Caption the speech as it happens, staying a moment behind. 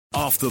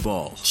Off the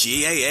Ball.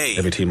 GAA.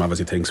 Every team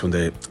obviously thinks when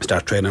they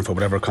start training for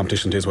whatever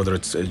competition it is, whether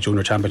it's a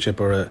junior championship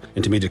or an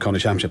intermediate county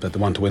championship, that they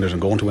want to win it and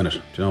going to win it.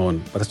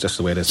 But that's just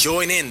the way it is.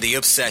 Join in the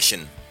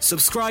obsession.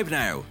 Subscribe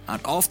now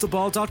at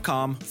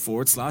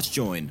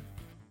offtheball.com/join.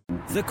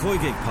 The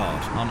COYGIG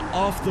Pod on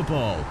Off the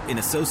Ball in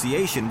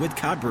association with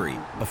Cadbury,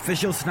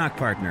 official snack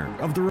partner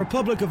of the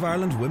Republic of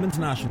Ireland women's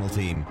national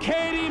team.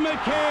 Katie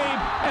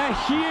McCabe, a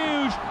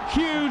huge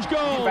goal.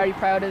 I'm very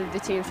proud of the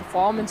team's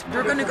performance.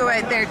 We're going to go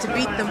out there to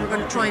beat them. We're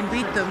going to try and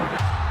beat them.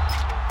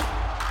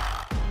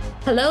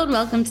 Hello and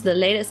welcome to the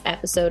latest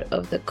episode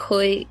of the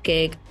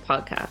COYGIG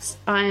podcast.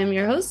 I am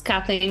your host,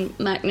 Kathleen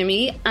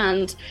Karen,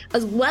 and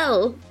as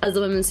well as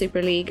the Women's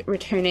Super League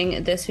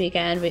returning this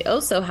weekend, we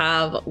also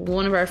have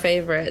one of our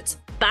favourites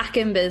back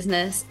in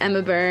business.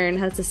 Emma Byrne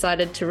has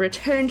decided to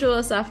return to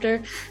us after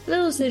a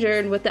little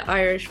sojourn with the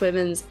Irish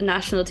women's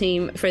national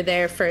team for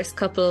their first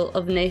couple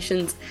of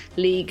Nations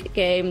League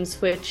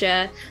games, which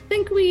I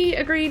think we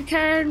agreed,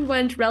 Karen,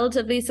 went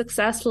relatively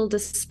successful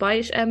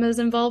despite Emma's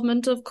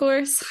involvement, of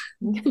course.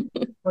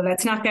 Well,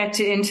 let's not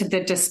get into the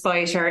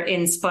despite or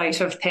in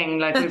spite of thing,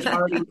 like we've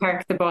already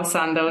parked the bus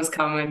on those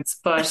comments.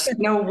 But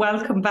no,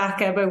 welcome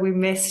back, Emma. We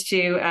missed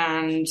you,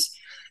 and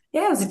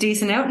yeah, it was a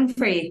decent outing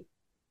for you.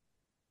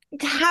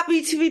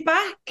 Happy to be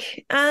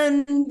back,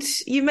 and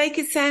you make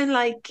it sound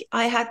like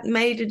I had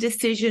made a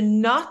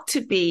decision not to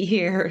be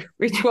here,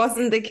 which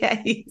wasn't the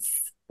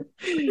case.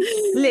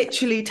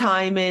 Literally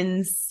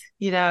timings,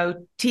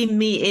 team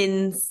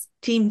meetings,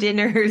 team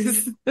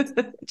dinners.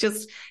 it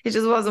just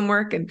wasn't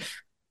working.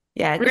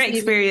 Yeah, great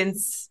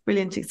experience,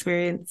 brilliant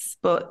experience,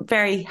 but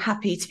very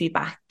happy to be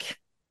back.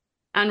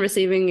 And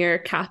receiving your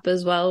cap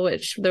as well,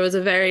 which there was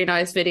a very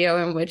nice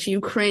video in which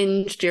you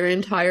cringed your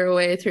entire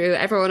way through.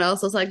 Everyone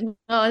else was like,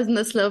 oh, isn't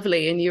this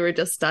lovely? And you were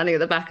just standing at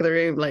the back of the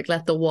room, like,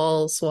 let the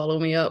wall swallow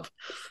me up.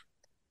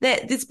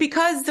 It's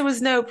because there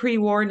was no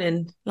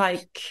pre-warning,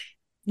 like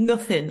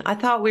nothing. I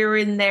thought we were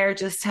in there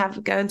just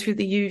going through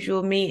the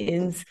usual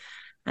meetings.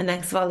 And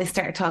next of all, they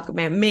started talking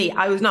about me.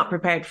 I was not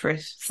prepared for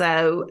it.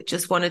 So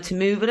just wanted to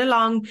move it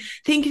along,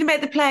 thinking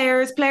about the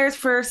players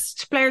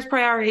first, players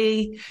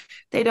priority.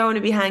 They don't want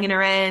to be hanging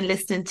around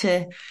listening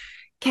to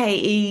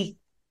KE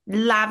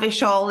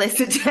lavish all this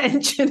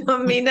attention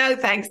on me. No,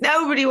 thanks.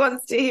 Nobody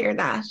wants to hear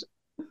that.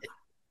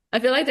 I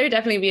feel like there'd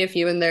definitely be a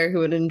few in there who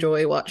would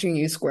enjoy watching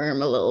you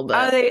squirm a little bit.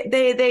 Oh,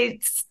 they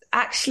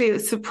actually, it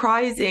was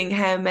surprising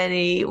how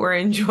many were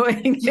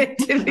enjoying it,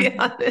 to be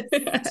honest.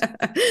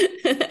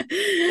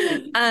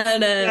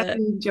 And I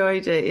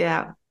enjoyed it,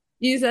 yeah.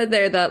 You said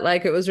there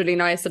that it was really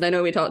nice, and I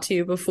know we talked to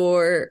you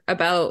before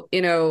about,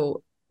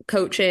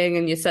 coaching,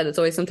 and you said it's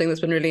always something that's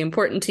been really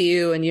important to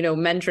you, and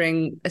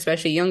mentoring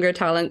especially younger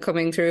talent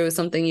coming through is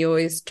something you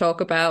always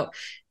talk about.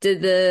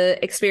 Did the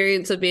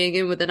experience of being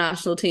in with the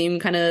national team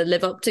kind of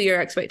live up to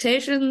your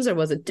expectations, or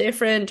was it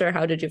different, or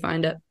how did you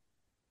find it?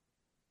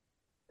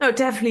 No,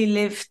 definitely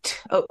lived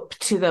up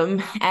to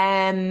them.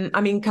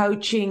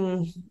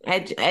 Coaching,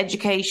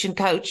 education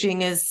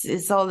coaching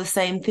is all the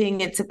same thing.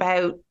 It's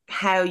about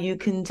how you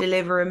can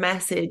deliver a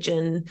message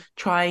and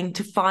trying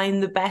to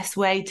find the best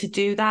way to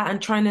do that,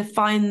 and trying to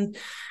find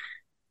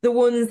the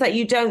ones that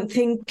you don't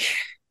think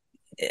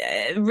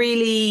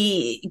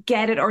really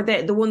get it, or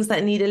the ones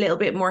that need a little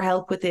bit more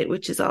help with it,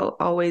 which is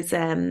always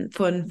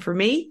fun for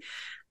me.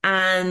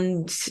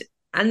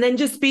 And then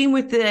just being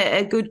with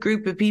a good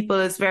group of people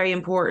is very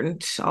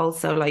important.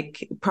 Also,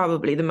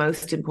 probably the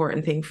most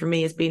important thing for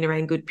me is being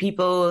around good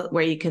people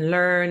where you can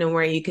learn and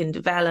where you can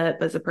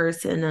develop as a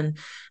person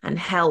and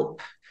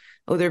help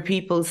other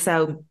people.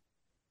 So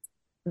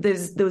there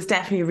was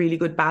definitely a really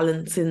good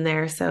balance in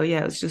there. So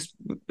yeah, it was just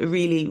a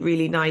really,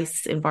 really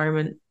nice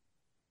environment.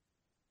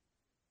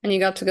 And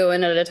you got to go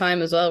in at a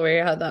time as well where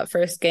you had that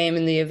first game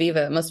in the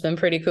Aviva. It must have been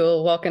pretty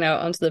cool walking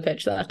out onto the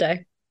pitch that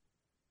day.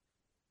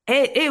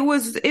 It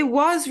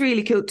was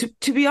really cool.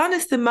 To be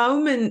honest, the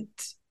moment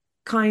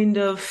kind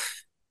of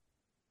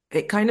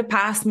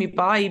passed me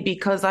by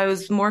because I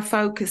was more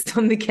focused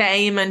on the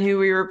game and who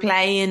we were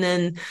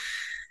playing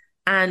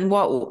and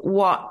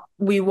what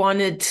we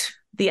wanted,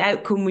 the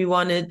outcome we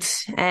wanted.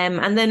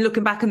 And then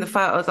looking back on the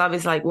photos, I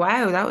was like,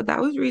 wow,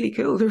 that was really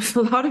cool. There was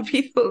a lot of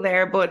people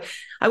there, but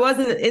I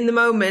wasn't in the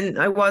moment.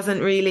 I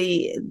wasn't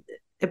really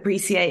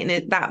appreciating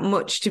it that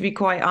much, to be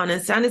quite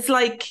honest. And it's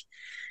like,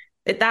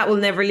 that will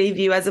never leave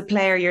you as a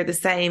player. You're the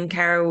same.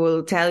 Carol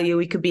will tell you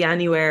we could be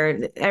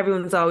anywhere.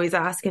 Everyone's always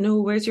asking,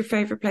 oh, where's your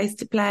favourite place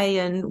to play?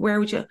 And where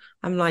would you?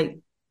 I'm like,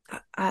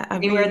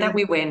 anywhere that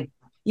we win.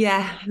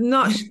 Yeah,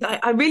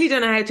 I really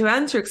don't know how to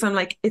answer, because I'm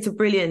like, it's a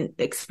brilliant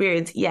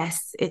experience.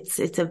 Yes, it's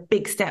a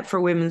big step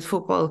for women's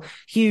football.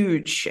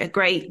 Huge, a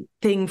great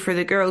thing for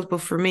the girls.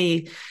 But for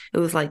me, it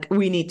was like,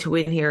 we need to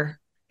win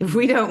here. If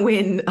we don't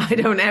win, I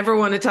don't ever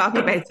want to talk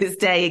about this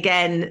day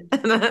again.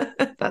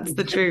 That's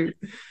the truth.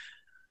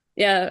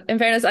 Yeah, in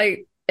fairness,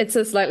 it's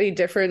a slightly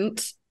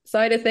different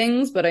side of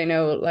things, but I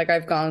know like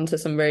I've gone to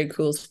some very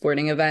cool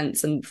sporting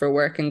events and for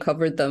work and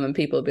covered them, and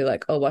people be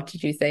like, oh, what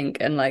did you think?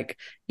 And like,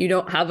 you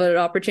don't have an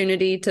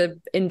opportunity to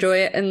enjoy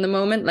it in the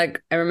moment. Like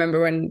I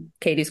remember when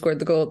Katie scored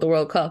the goal at the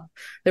World Cup,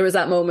 there was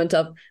that moment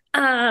of,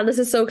 this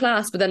is so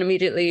class. But then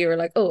immediately you were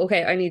like, oh,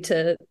 okay, I need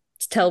to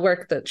tell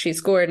work that she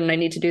scored and I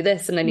need to do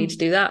this and I need to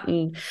do that.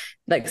 And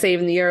like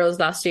saving the Euros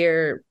last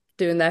year,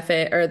 doing the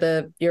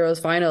the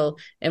Euros final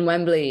in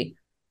Wembley,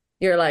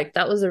 you're like,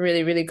 that was a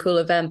really, really cool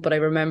event, but I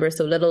remember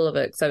so little of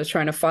it because I was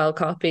trying to file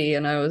copy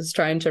and I was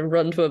trying to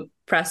run to a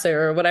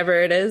presser or whatever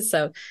it is.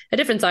 So a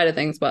different side of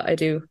things, but I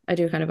do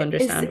kind of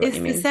understand what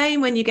you mean. It's the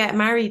same when you get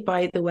married,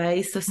 by the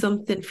way, so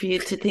something for you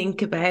to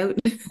think about.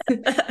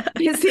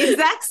 It's the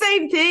exact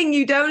same thing.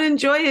 You don't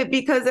enjoy it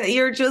because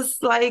you're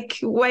just like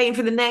waiting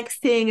for the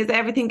next thing. Is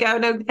everything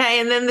going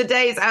okay? And then the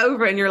day's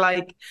over and you're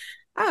like,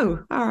 oh,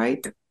 all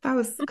right, that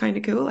was kind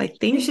of cool, I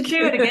think. You should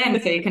do it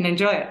again so you can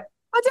enjoy it.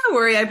 Oh, don't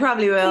worry, I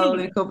probably will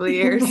in a couple of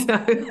years.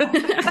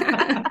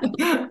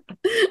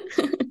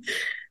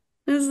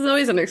 This is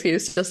always an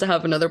excuse just to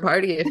have another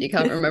party if you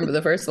can't remember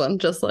the first one.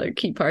 Just like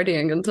keep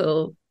partying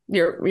until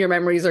your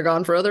memories are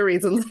gone for other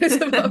reasons, I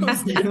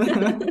suppose.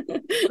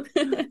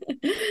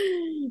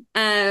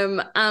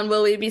 And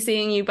will we be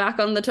seeing you back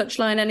on the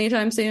touchline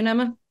anytime soon,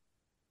 Emma?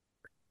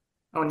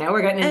 Oh, now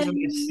we're getting into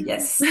it.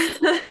 Yes.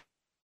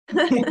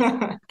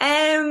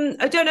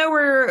 I don't know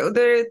where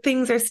the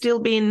things are still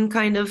being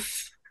kind of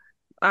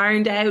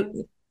ironed out,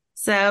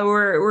 so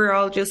we're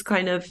all just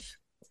kind of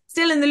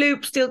still in the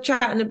loop, still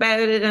chatting about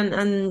it,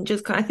 and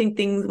just I think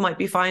things might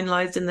be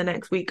finalized in the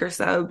next week or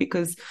so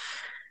because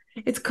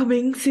it's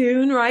coming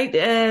soon, right?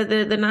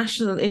 The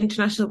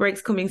international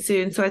break's coming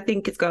soon, so I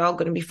think it's all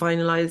going to be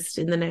finalized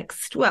in the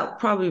next, well,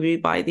 probably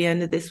by the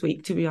end of this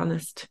week, to be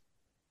honest.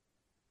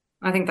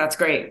 I think that's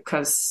great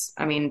because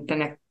I mean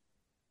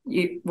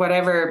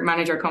whatever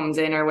manager comes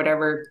in or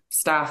whatever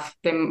staff,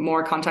 the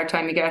more contact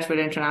time you get with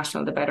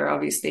international, the better,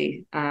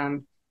 obviously,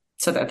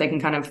 so that they can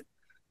kind of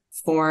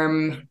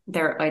form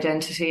their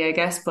identity, I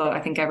guess. But I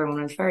think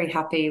everyone is very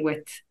happy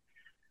with,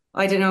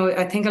 I don't know,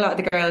 I think a lot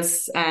of the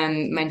girls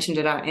mentioned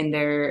it in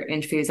their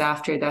interviews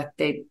after that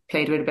they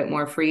played with a bit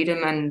more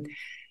freedom, and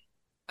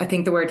I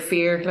think the word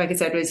fear, like I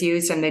said, was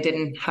used, and they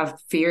didn't have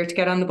fear to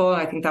get on the ball.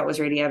 I think that was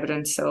really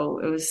evident. So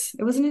it was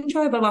an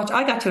enjoyable watch.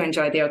 I got to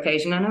enjoy the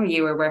occasion. I know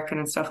you were working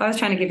and stuff. I was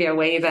trying to give you a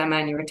wave, Emma,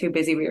 and you were too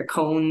busy with your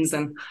cones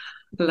and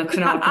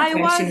looking all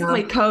professional. I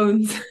was with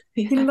cones.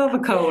 You love a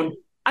cone.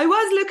 I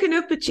was looking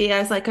up at you. I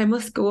was like, I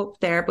must go up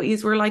there, but you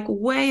were like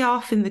way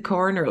off in the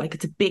corner. Like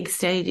it's a big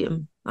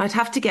stadium. I'd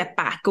have to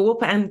go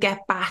up and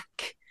get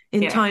back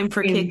in time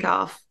for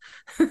kickoff.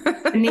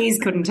 The knees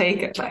couldn't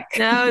take it. Like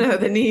no,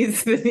 the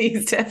knees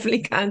definitely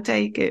can't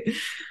take it.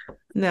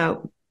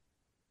 No.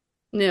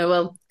 Yeah,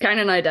 well, Karen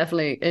and I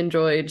definitely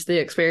enjoyed the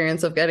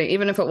experience of getting,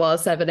 even if it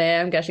was 7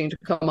 a.m, getting to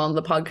come on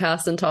the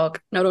podcast and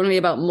talk not only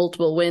about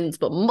multiple wins,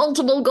 but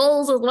multiple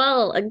goals as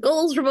well, and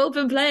goals from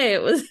open play.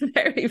 It was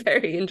very,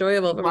 very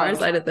enjoyable from our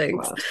side of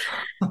things.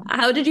 Wow.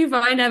 How did you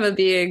find Emma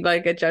being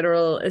like a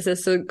general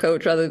assistant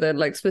coach rather than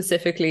like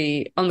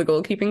specifically on the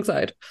goalkeeping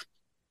side?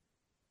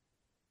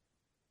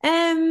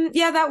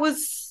 Yeah, that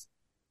was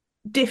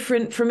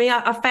different for me.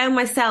 I found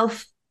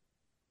myself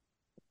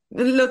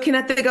looking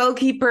at the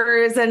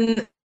goalkeepers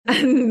and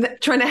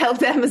trying to help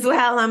them as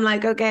well. I'm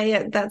like,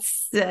 okay,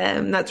 that's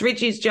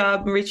Richie's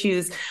job and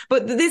Richie's.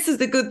 But this is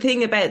the good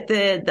thing about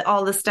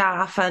all the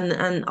staff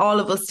and all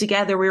of us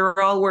together. We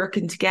were all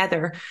working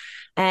together.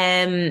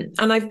 And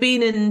I've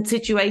been in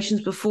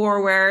situations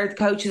before where the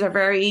coaches are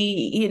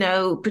very,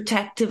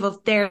 protective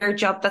of their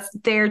job. That's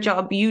their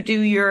job. You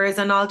do yours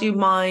and I'll do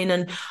mine,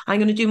 and I'm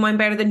going to do mine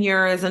better than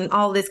yours, and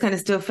all this kind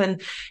of stuff.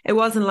 And it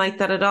wasn't like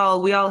that at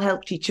all. We all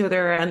helped each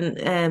other,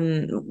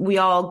 and we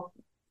all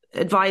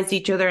advised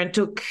each other and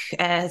took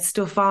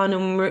stuff on.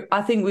 And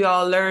I think we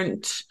all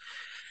learned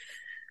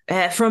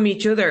from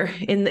each other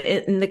in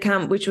the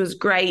camp, which was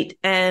great.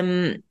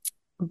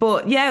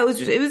 But yeah, it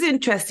was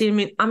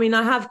interesting. I mean,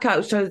 I have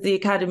coached. I was the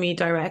academy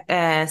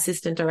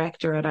assistant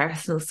director at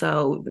Arsenal,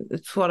 so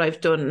it's what I've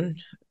done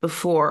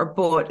before.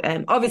 But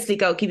obviously,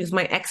 goalkeeping is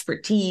my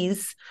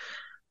expertise.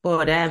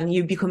 But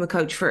you become a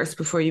coach first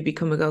before you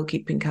become a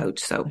goalkeeping coach.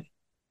 So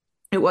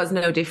it was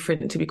no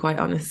different, to be quite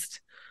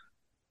honest.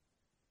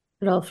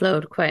 It all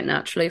flowed quite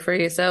naturally for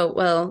you. So,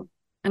 well,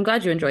 I'm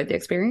glad you enjoyed the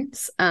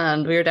experience,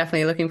 and we're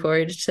definitely looking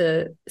forward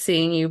to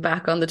seeing you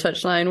back on the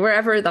touchline,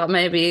 wherever that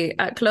may be,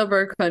 at club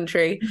or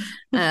country,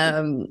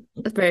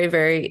 very,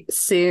 very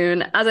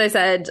soon. As I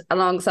said,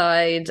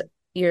 alongside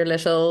your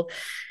little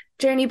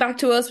journey back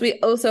to us, we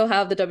also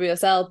have the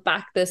WSL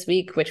back this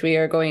week, which we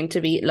are going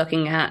to be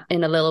looking at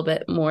in a little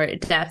bit more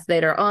depth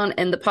later on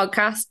in the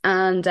podcast,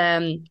 and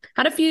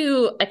had a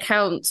few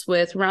accounts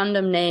with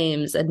random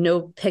names and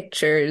no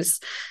pictures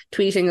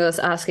tweeting us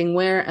asking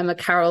where Emma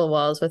Carroll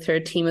was with her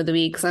team of the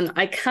weeks. And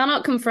I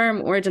cannot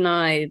confirm or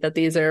deny that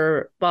these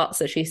are bots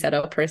that she set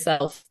up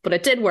herself, but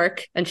it did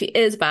work, and she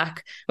is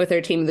back with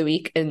her team of the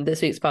week in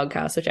this week's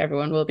podcast, which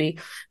everyone will be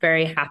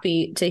very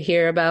happy to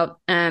hear about.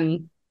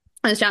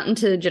 I was chatting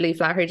to Julie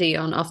Flaherty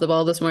on Off the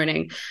Ball this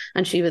morning,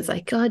 and she was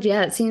like, God,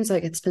 yeah, it seems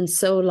like it's been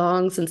so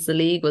long since the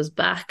league was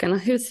back. And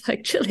I was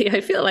like, Julie,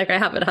 I feel like I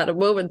haven't had a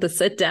moment to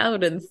sit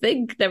down and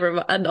think, never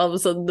mind. And all of a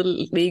sudden the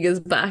league is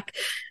back.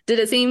 Did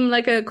it seem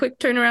like a quick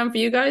turnaround for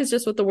you guys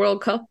just with the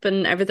World Cup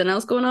and everything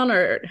else going on?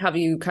 Or have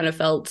you kind of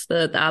felt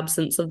the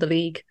absence of the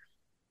league?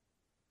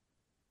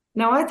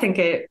 No, I think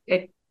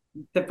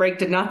the break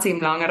did not seem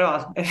long at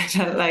all.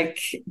 Like,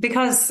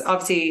 because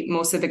obviously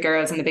most of the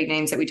girls and the big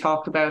names that we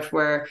talked about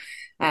were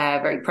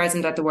very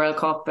present at the World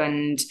Cup,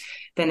 and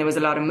then there was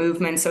a lot of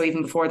movement. So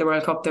even before the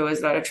World Cup, there was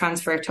a lot of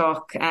transfer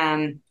talk,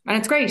 and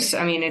it's great.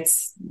 I mean,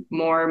 it's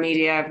more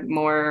media,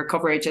 more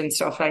coverage and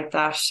stuff like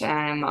that.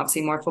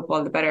 Obviously more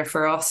football, the better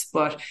for us,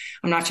 but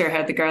I'm not sure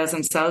how the girls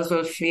themselves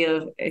will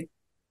feel.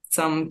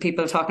 Some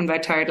people talking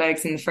about tired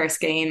legs in the first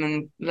game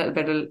and a little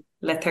bit of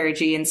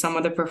lethargy in some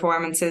of the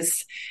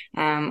performances.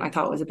 I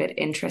thought it was a bit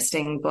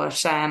interesting,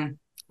 but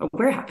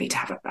we're happy to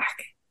have it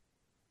back.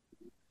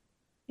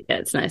 Yeah,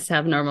 it's nice to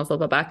have normal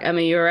football back.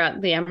 Emma, you were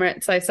at the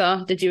Emirates, I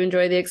saw. Did you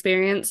enjoy the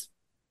experience?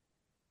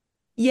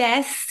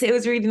 Yes, it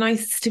was really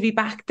nice to be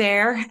back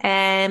there.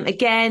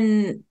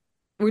 Again,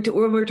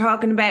 we're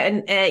talking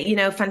about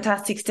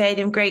fantastic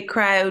stadium, great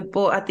crowd,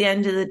 but at the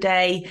end of the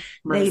day,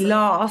 they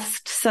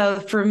lost.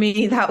 So for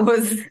me,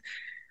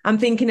 I'm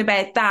thinking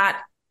about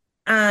that.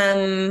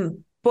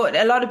 But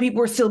a lot of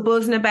people were still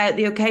buzzing about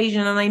the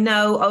occasion, and I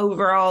know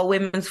overall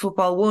women's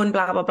football won,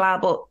 blah blah blah.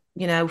 But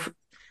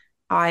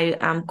I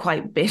am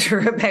quite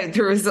bitter about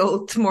the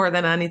result more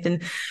than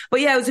anything.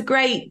 But yeah, it was a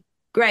great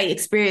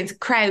experience.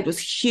 Crowd was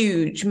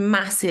huge,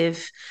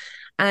 massive,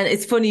 and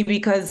it's funny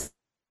because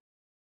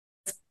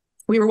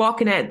we were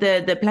walking out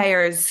the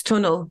players'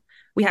 tunnel.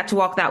 We had to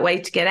walk that way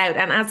to get out.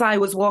 And as I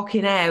was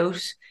walking out,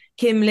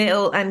 Kim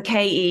Little and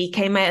Katie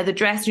came out of the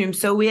dressing room.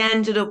 So we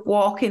ended up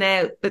walking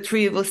out, the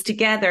three of us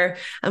together,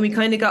 and we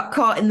kind of got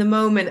caught in the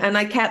moment, and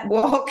I kept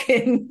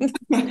walking.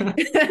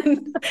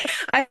 And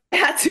I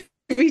had to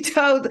be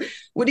told,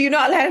 "Well, you're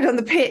not allowed on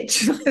the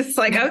pitch." It's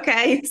like,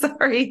 okay,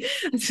 sorry.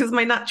 It's just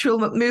my natural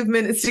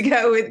movement is to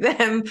go with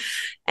them.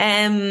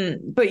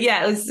 But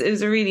yeah, it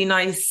was a really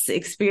nice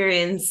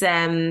experience.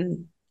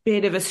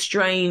 Bit of a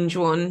strange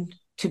one,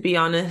 to be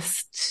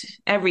honest.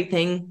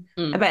 Everything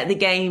about the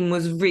game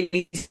was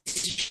really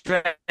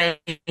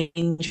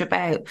strange,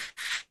 about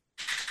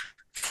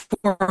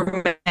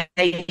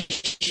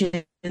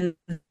formations,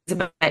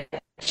 about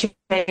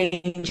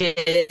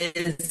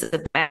changes,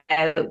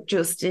 about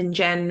just in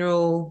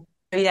general.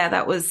 Yeah,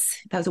 that was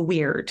a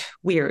weird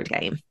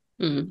game.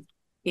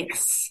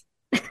 Yes.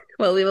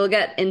 Well, we will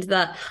get into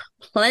that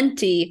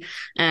plenty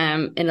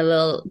in a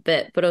little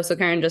bit, but also,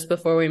 Karen, just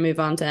before we move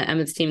on to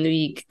Emma's Team of the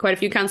Week, quite a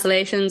few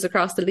cancellations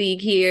across the league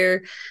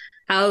here.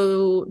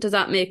 How does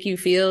that make you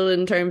feel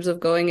in terms of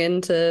going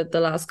into the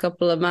last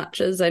couple of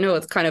matches? I know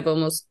it's kind of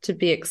almost to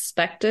be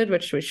expected,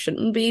 which we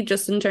shouldn't be,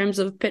 just in terms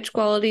of pitch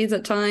qualities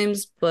at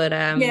times. But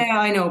yeah,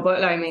 I know,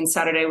 but I mean,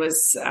 Saturday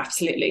was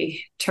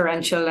absolutely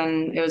torrential,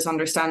 and it was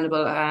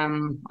understandable.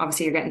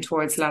 Obviously, you're getting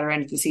towards the latter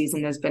end of the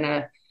season. There's been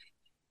a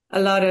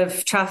lot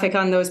of traffic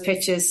on those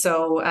pitches.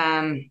 So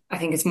I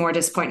think it's more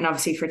disappointing,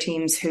 obviously, for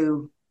teams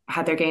who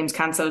had their games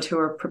cancelled, who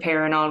were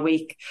preparing all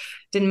week.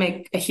 Didn't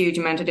make a huge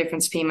amount of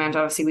difference to Peamount.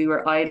 Obviously, we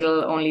were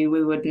idle, only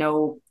we would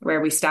know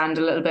where we stand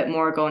a little bit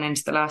more going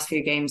into the last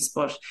few games.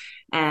 But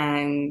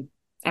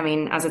I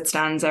mean, as it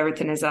stands,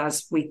 everything is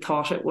as we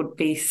thought it would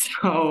be.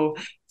 So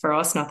for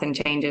us, nothing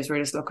changes. We're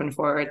just looking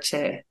forward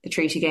to the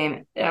treaty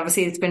game.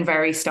 Obviously, it's been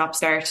very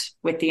stop-start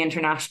with the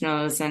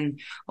internationals and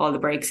all the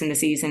breaks in the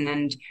season,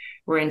 and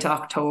we're into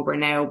October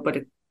now, but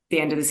the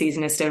end of the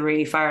season is still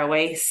really far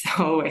away.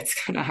 So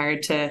it's kind of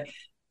hard to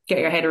get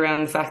your head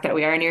around the fact that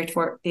we are near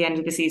toward the end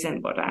of the season.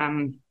 But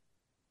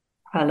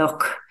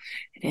look,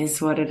 it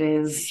is what it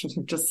is.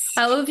 Just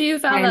how have you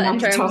found that in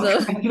terms of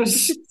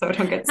so I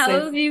don't get how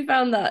sick. have you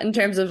found that in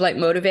terms of like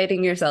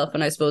motivating yourself,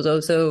 and I suppose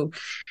also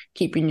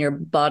keeping your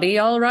body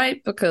all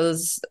right,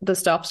 because the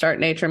stop-start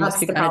nature must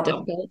be kind of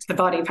difficult. The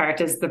body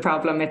part is the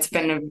problem. It's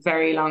been a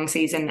very long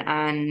season,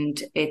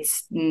 and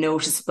it's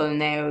noticeable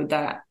now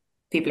that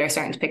people are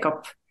starting to pick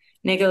up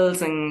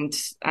niggles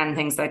and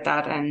things like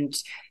that, and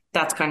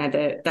that's kind of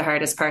the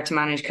hardest part to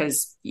manage,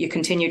 because you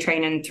continue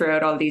training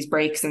throughout all these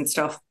breaks and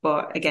stuff,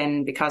 but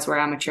again, because we're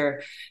amateur,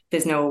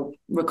 there's no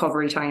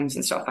recovery times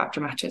and stuff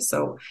after matches.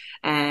 So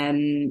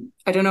I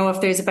don't know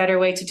if there's a better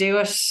way to do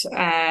it.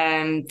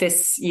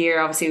 This year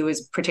obviously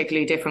was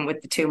particularly different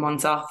with the 2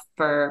 months off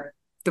for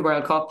the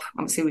World Cup.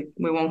 Obviously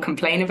we won't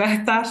complain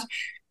about that.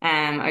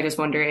 I just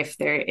wonder if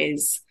there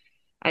is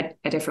a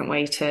different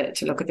way to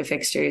look at the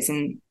fixtures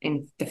in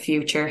the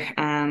future.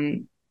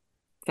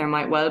 There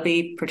might well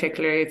be,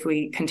 particularly if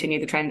we continue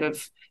the trend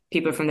of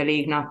people from the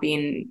league not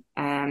being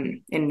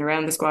in and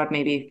around the squad.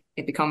 Maybe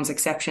it becomes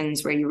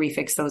exceptions where you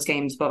refix those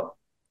games. But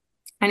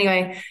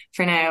anyway,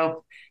 for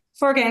now,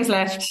 4 games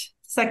left,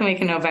 second week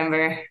in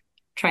November.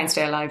 Try and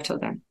stay alive till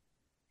then.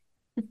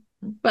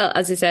 Well,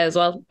 as you say as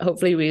well,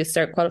 hopefully we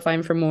start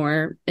qualifying for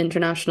more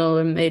international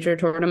and major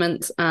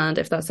tournaments. And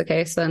if that's the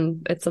case,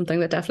 then it's something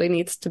that definitely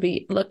needs to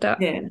be looked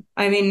at. Yeah.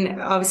 I mean,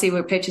 obviously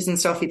with pitches and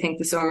stuff, you think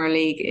the Summer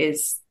League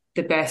is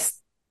the best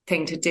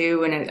thing to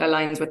do and it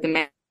aligns with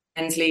the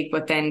men's league.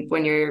 But then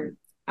when you're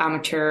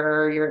amateur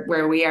or you're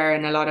where we are,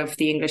 and a lot of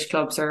the English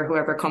clubs or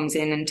whoever comes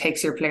in and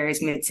takes your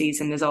players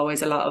mid-season, there's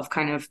always a lot of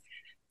kind of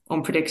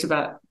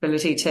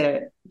unpredictability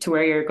to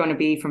where you're going to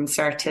be from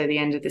start to the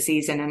end of the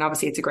season. And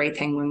obviously it's a great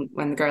thing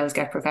when the girls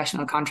get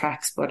professional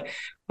contracts, but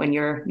when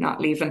you're not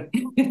leaving,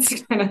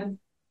 it's kind of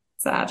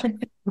sad.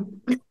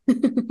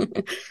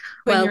 When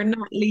you're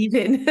not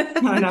leaving.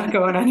 I'm not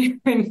going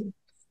anywhere.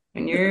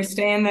 And you're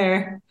staying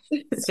there,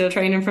 still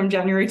training from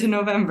January to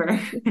November.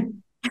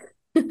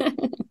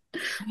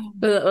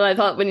 Well, I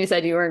thought when you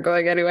said you weren't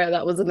going anywhere,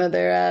 that was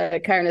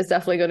another Karen is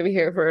definitely going to be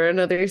here for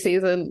another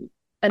season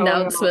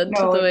announcement.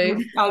 No,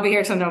 I'll be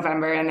here till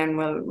November and then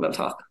we'll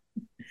talk.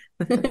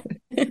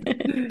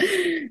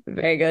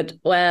 Very good.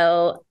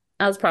 Well,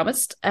 as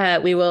promised,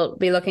 we will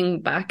be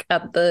looking back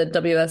at the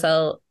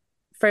WSL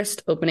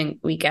first opening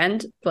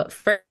weekend, but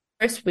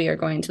first we are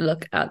going to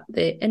look at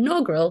the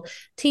inaugural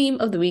team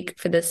of the week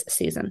for this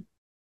season.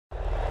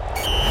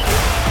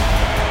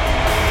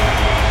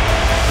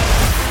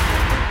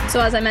 So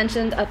as I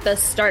mentioned at the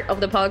start of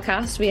the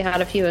podcast, we had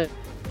a few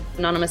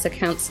anonymous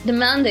accounts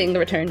demanding the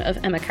return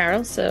of Emma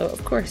Carroll. So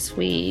of course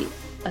we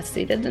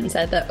acceded and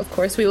said that of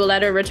course we will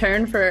let her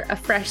return for a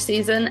fresh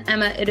season.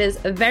 Emma, it is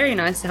very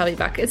nice to have you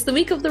back. It's the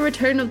week of the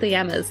return of the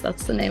Emmas.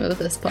 That's the name of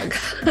this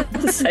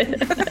podcast.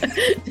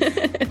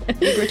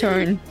 Big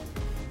return.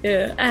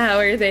 Yeah. How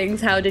are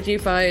things? How did you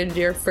find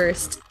your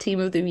first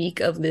team of the week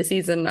of the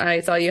season?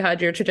 I saw you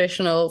had your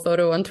traditional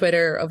photo on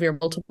Twitter of your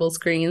multiple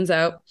screens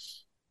out.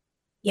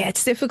 Yeah,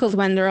 it's difficult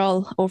when they're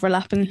all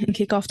overlapping in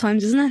kickoff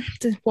times, isn't it?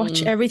 To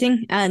watch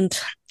everything. And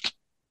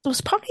there was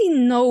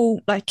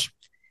probably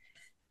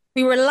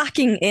we were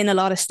lacking in a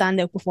lot of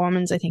standout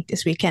performance, I think,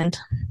 this weekend.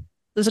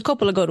 There's a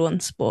couple of good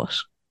ones, but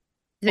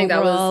I think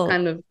overall, that was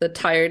kind of the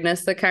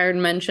tiredness that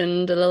Karen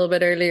mentioned a little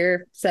bit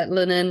earlier,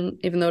 settling in,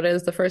 even though it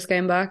is the first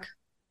game back.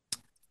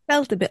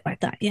 Felt a bit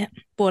like that, yeah.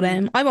 But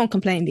I won't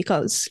complain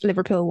because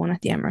Liverpool won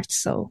at the Emirates,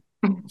 so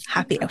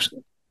happy out.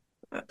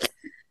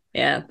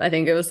 Yeah, I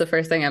think it was the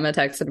first thing Emma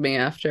texted me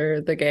after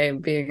the game,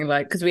 being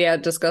like, because we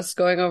had discussed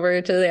going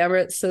over to the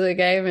Emirates to the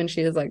game, and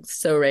she was like,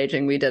 so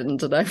raging we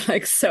didn't. And I'm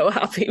like, so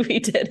happy we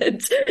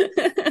didn't.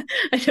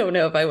 I don't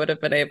know if I would have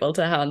been able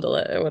to handle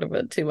it. It would have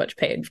been too much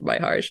pain for my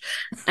heart.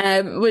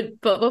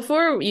 But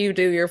before you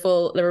do your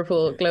full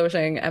Liverpool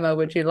gloating, Emma,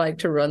 would you like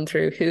to run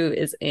through who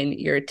is in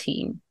your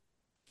team?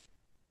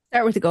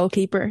 Start with the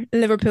goalkeeper,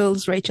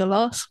 Liverpool's Rachel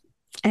Loss.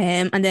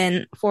 And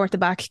then four at the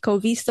back,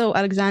 Covisto,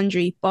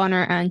 Alexandri,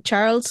 Bonner and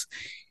Charles.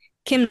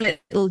 Kim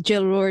Little,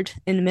 Jill Roord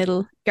in the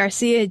middle.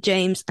 Garcia,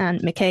 James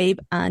and McCabe.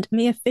 And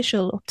Mia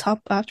Fischel up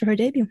top after her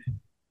debut.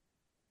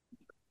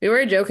 We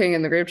were joking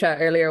in the group chat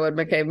earlier when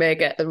McCabe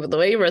made it, and the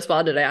way you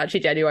responded, I actually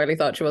genuinely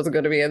thought she wasn't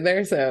going to be in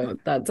there, so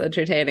that's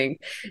entertaining.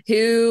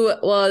 Who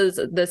was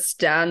the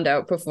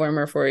standout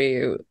performer for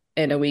you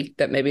in a week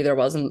that maybe there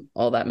wasn't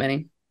all that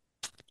many?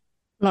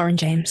 Lauren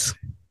James.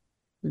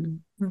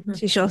 Mm-hmm.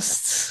 She's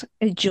just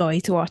a joy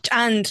to watch,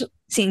 and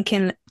seeing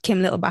Kim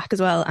Little back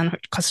as well, and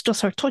because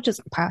just her touches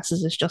and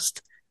passes is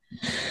just.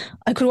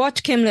 I could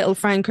watch Kim Little,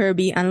 Fran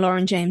Kirby, and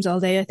Lauren James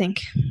all day. I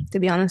think, to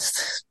be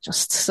honest,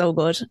 just so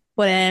good.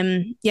 But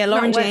yeah,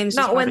 Lauren James.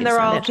 Not when they're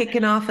all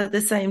kicking off at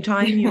the same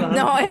time. You are.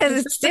 No,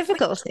 it's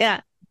difficult.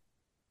 Yeah.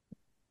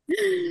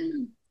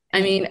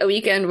 I mean, a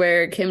weekend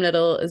where Kim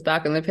Little is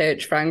back on the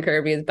pitch, Fran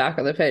Kirby is back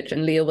on the pitch,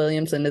 and Leah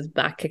Williamson is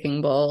back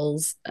kicking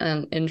balls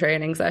in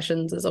training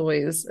sessions is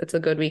always, it's a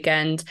good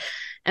weekend.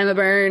 Emma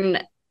Byrne,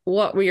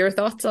 what were your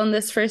thoughts on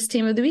this first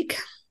team of the week?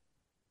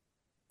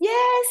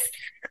 Yes,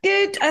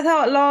 good. I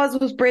thought Laws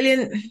was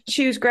brilliant.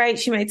 She was great.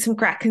 She made some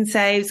cracking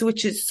saves,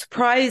 which is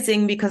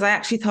surprising because I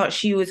actually thought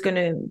she was going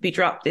to be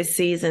dropped this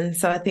season.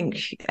 So I think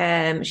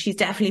she's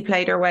definitely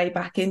played her way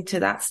back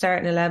into that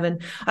starting 11.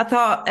 I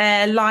thought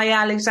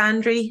Laia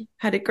Alexandri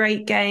had a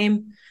great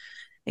game.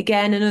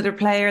 Again, another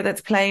player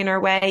that's playing her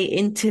way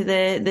into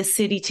the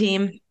City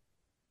team.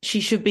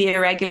 She should be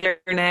a regular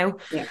now.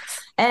 Yeah.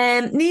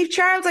 Niamh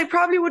Charles, I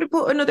probably would have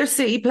put another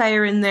City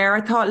player in there. I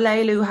thought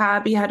Leilu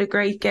Habi had a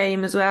great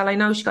game as well. I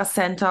know she got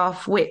sent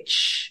off,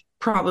 which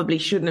probably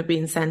shouldn't have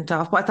been sent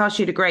off, but I thought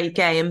she had a great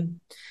game.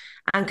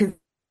 And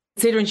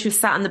considering she was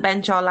sat on the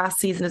bench all last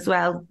season as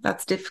well,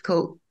 that's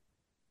difficult.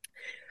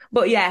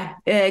 But yeah,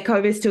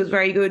 Covisto was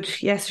very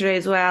good yesterday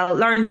as well.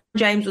 Lauren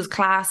James was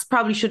class.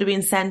 Probably should have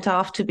been sent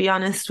off, to be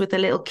honest, with a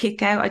little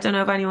kick out. I don't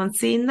know if anyone's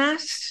seen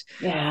that.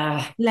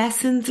 Yeah.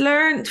 Lessons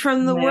learned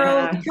from the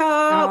World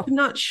Cup. No.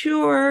 Not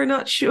sure.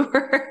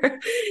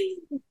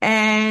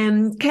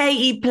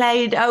 Katie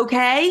played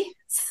okay.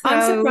 So...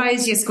 I'm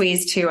surprised you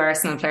squeezed two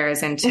Arsenal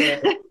players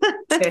into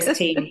this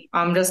team.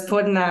 I'm just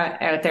putting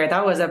that out there.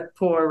 That was a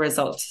poor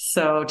result.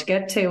 So to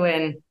get two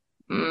in...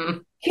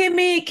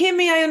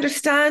 Kimmy, I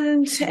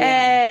understand.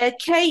 Yeah.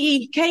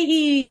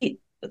 Katie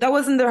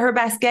her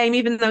best game,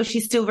 even though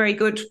she's still very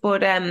good. But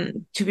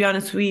to be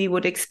honest, we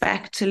would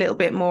expect a little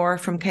bit more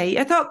from Kate.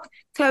 I thought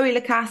Chloe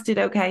Lacasse did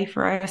okay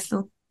for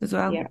Arsenal as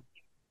well. Yeah.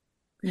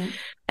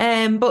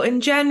 But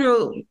in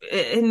general,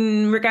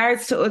 in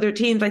regards to other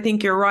teams, I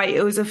think you're right.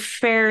 It was a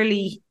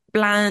fairly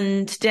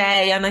bland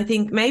day, and I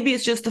think maybe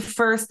it's just the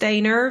first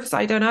day nerves.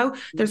 I don't know.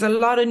 There's a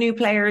lot of new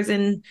players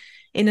in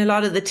a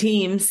lot of the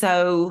teams,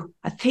 so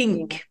I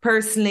think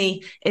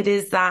personally it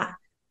is that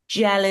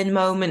gelling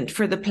moment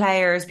for the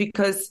players,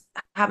 because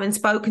having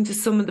spoken to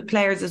some of the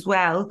players as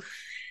well,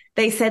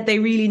 they said they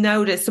really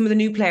noticed, some of the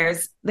new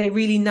players, they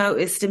really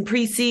noticed in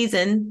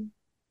pre-season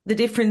the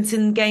difference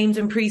in games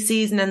in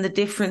pre-season and the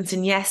difference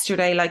in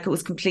yesterday, like it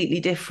was completely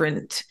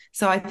different.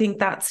 So I think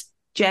that's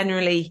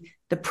generally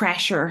the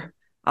pressure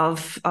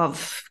of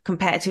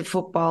competitive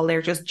football.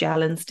 They're just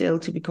gelling still,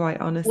 to be quite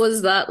honest.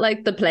 Was that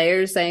like the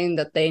players saying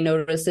that they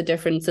noticed a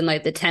difference in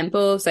like the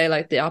tempo of, say,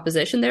 like the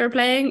opposition they were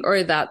playing,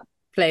 or that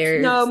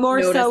players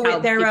more so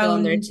with their own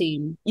on their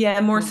team? Yeah,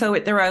 more so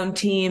with their own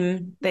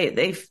team.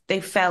 They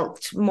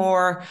felt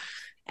more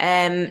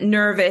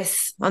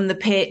nervous on the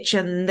pitch,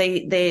 and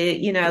they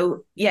you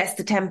know, yes,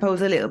 the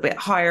tempo's a little bit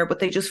higher, but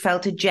they just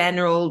felt a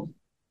general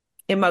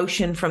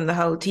emotion from the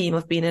whole team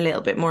of being a little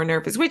bit more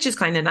nervous, which is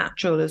kind of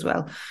natural as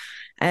well,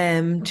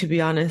 to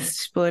be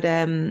honest. But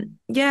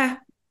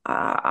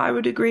I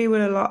would agree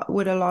with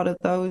a lot of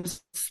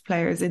those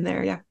players in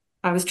there. Yeah,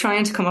 I was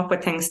trying to come up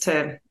with things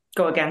to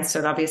go against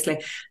it,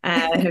 obviously.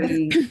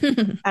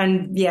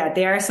 And yeah,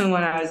 they are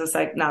someone I was just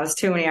like, no, there's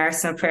too many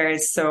Arsenal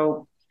players.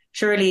 So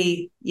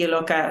surely you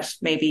look at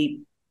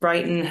maybe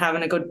Brighton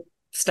having a good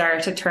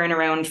start, a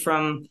turnaround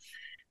from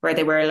where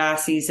they were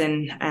last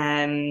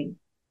season.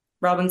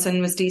 Robinson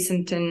was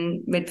decent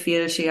in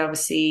midfield. She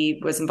obviously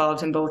was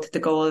involved in both the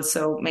goals,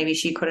 so maybe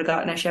she could have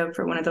gotten a shout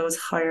for one of those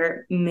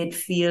higher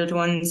midfield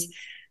ones.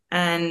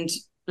 And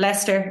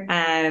Leicester,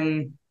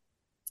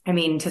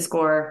 to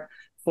score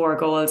 4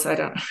 goals, I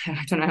don't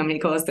know how many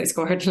goals they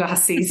scored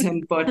last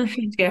season, but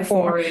to get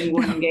 4 in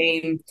one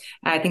game,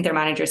 I think their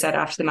manager said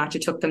after the match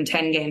it took them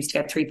 10 games to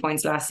get 3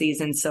 points last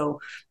season. So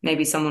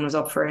maybe someone was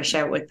up for a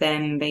shout with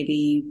them,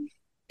 maybe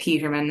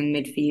Peterman in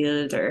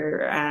midfield,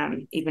 or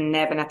even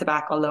Nevin at the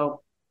back.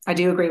 Although I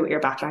do agree with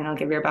your backline. I'll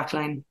give your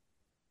backline.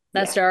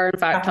 Leicester are in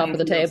fact top of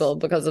the table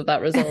because of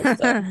that result.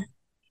 So.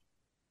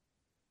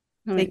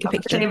 Take a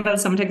picture.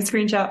 Someone take a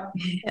screenshot.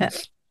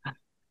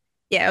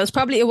 Yeah,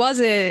 it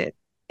was a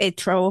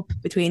throw up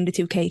between the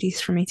two Katies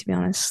for me, to be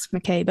honest.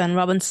 McCabe and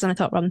Robinson. I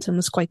thought Robinson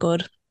was quite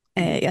good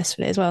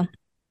yesterday as well.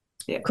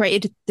 Yeah.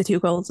 Created the 2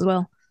 goals as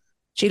well.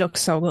 She looks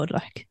so good.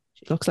 Like,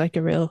 she looks like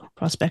a real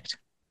prospect.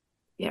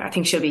 Yeah, I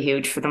think she'll be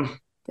huge for them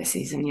this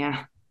season,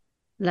 yeah.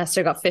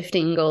 Leicester got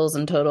 15 goals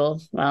in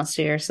total last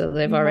year, so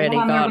they've already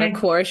got a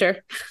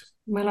quarter.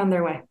 Well on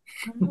their way.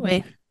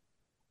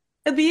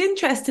 It'll be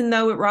interesting,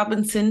 though, with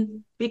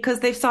Robinson, because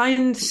they've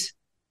signed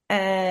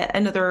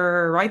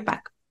another right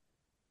back,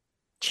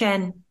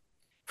 Chen,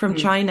 from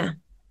China.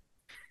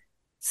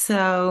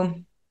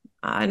 So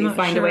I'm not sure.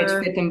 Find a way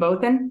to fit them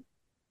both in?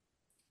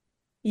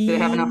 Do they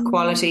have enough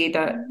quality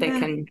that they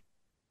can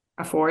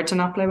afford to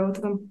not play both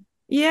of them?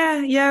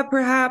 Yeah,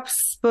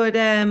 perhaps. But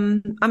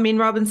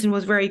Robinson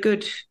was very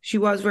good. She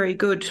was very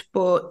good,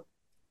 but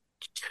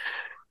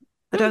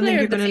I don't think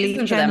you're going to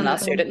leave Chen them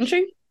last year, didn't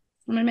she?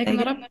 Am I making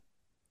that up?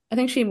 I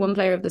think she won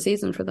Player of the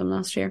Season for them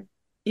last year.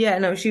 Yeah,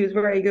 no, she was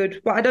very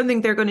good. But I don't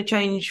think they're going to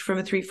change from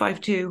a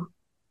 3-5-2.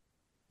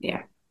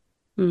 Yeah.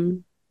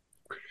 And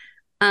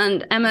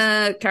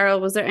Emma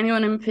Carroll, was there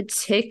anyone in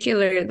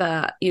particular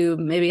that you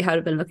maybe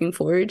had been looking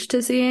forward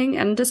to seeing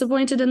and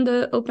disappointed in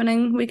the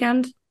opening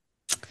weekend?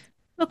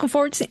 Looking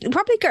forward to seeing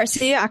probably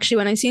Garcia, actually.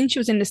 When I seen she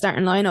was in the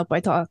starting lineup, I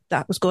thought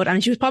that was good.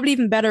 And she was probably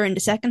even better in the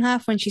second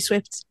half when she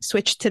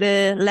switched to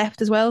the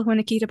left as well when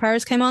Nikita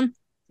Paris came on.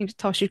 I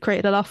thought she'd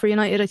created a lot for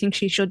United. I think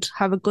she should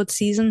have a good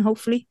season,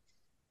 hopefully.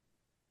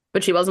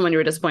 But she wasn't when you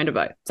were disappointed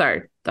by.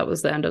 Sorry, that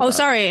was the end of. Oh,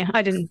 sorry,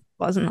 I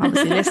wasn't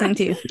obviously listening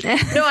to you.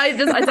 No, I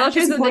thought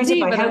she was in the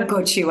team. By how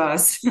good she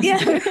was.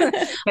 Yeah,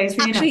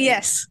 actually,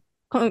 yes.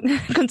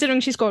 Considering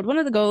she scored one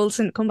of the goals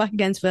and come back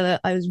against Villa,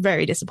 I was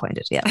very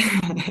disappointed. Yeah.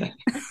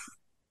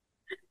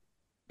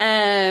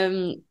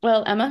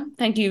 Well, Emma,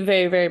 thank you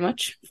very, very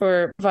much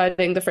for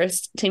providing the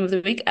first team of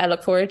the week. I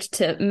look forward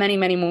to many,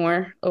 many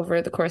more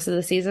over the course of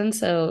the season.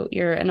 So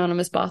your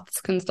anonymous bots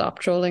can stop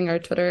trolling our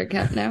Twitter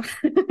account now.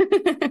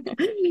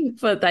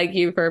 But thank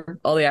you for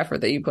all the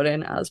effort that you put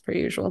in, as per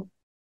usual.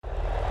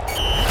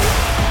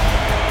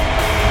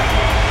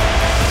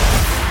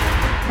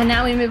 And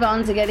now we move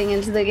on to getting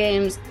into the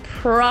games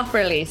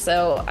properly.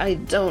 So I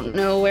don't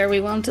know where we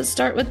want to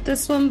start with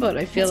this one, but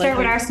I feel start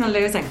with Arsenal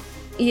losing.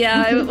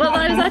 Yeah, I was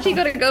actually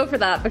going to go for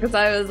that because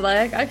I was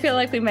like, I feel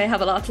like we may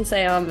have a lot to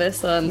say on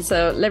this one.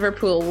 So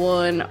Liverpool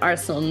 1,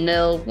 Arsenal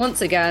 0.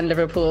 Once again,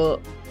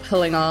 Liverpool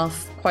pulling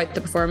off quite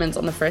the performance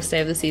on the first day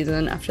of the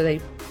season after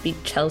they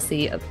beat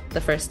Chelsea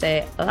the first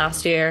day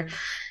last year.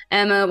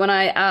 Emma, when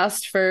I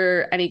asked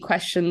for any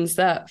questions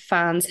that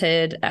fans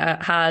had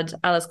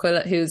Alice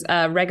Quillett, who's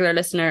a regular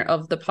listener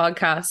of the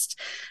podcast,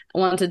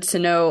 wanted to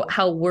know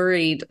how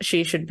worried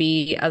she should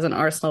be as an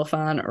Arsenal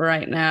fan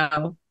right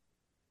now.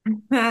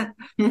 I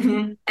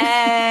don't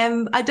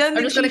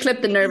I'm just going to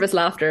clip the nervous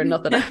laughter and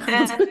nothing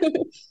else.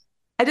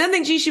 I don't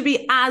think she should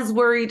be as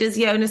worried as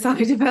Jonas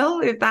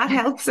Eidevall, if that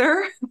helps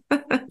her.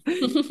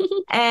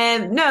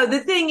 No,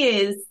 the thing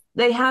is,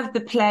 they have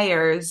the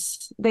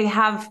players. They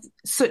have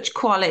such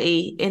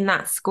quality in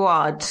that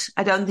squad.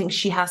 I don't think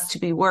she has to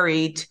be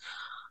worried.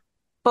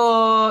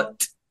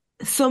 But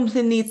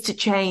something needs to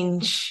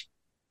change.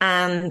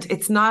 And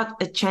it's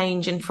not a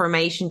change in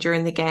formation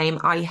during the game.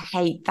 I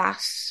hate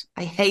that.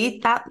 I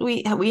hate that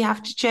we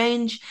have to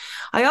change.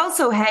 I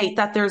also hate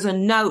that there's a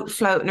note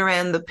floating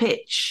around the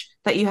pitch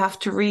that you have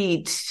to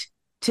read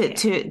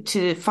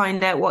to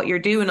find out what you're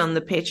doing on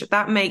the pitch.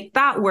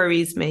 That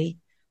worries me,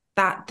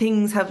 that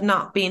things have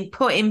not been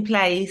put in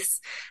place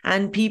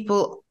and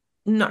people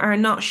are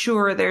not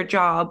sure of their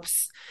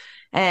jobs.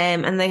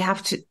 And they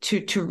have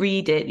to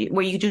read it,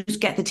 where you just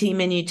get the team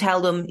in, you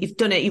tell them you've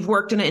done it, you've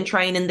worked on it in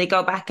training, they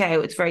go back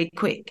out. It's very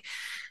quick.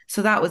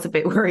 So that was a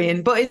bit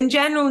worrying. But in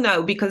general,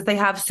 no, because they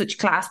have such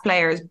class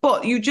players.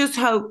 But you just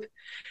hope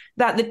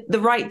that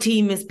the right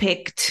team is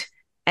picked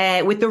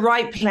with the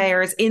right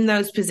players in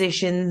those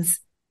positions,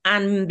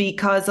 and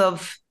because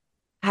of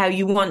how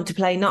you want to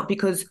play, not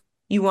because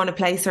you want to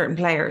play certain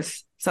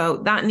players. So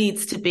that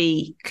needs to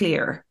be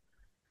clear.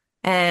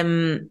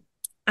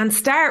 And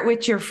start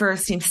with your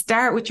first team,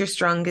 start with your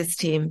strongest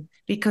team,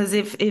 because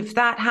if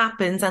that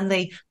happens and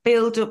they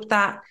build up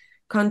that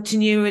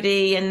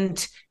continuity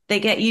and they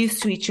get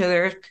used to each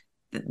other,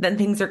 then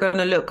things are going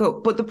to look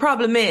up. But the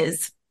problem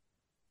is,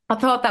 I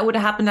thought that would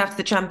have happened after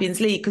the Champions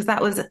League, because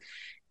that was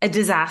a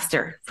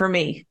disaster for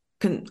me.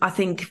 I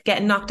think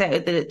getting knocked out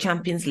of the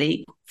Champions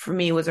League for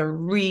me was a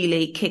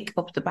really kick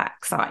up the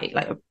backside,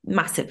 like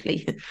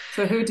massively.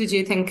 So who did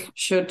you think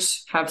should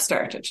have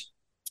started?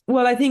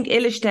 Well, I think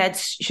Ilestedt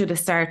should have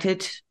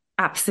started.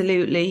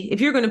 Absolutely.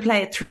 If you're going to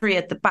play a three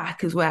at the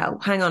back as well,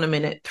 hang on a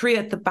minute, three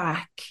at the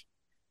back,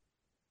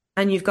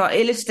 and you've got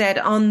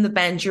Ilestedt on the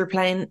bench, you're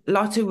playing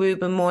Lotte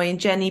Wubben-Moy and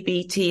Jenny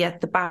BT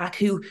at the back,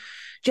 who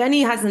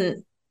Jenny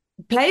hasn't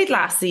played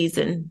last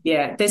season.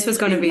 Yeah, this was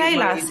going to be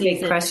my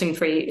big question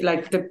for you.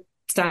 Like, the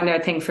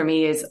standout thing for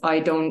me is I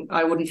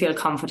wouldn't feel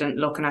confident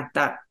looking at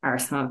that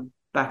Arsenal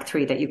back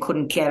three, that you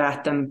couldn't get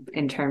at them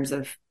in terms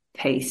of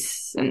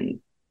pace.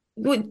 And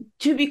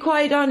to be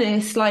quite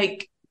honest,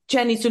 like,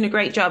 Jenny's done a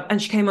great job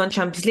and she came on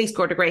Champions League,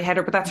 scored a great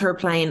header, but that's her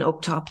playing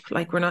up top.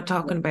 Like, we're not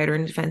talking about her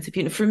in defensive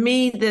unit. For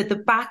me,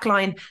 the back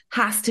line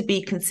has to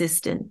be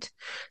consistent.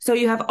 So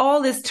you have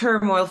all this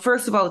turmoil,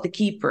 first of all, with the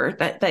keeper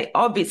that they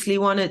obviously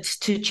wanted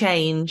to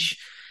change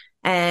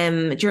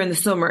during the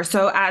summer.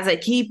 So as a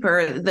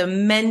keeper, the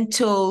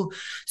mental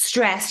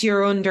stress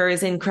you're under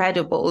is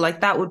incredible. Like,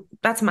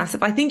 that's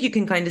massive. I think you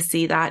can kind of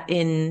see that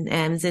in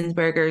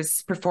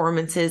Zinsberger's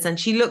performances, and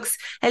she looks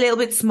a little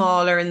bit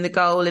smaller in the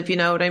goal, if you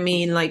know what I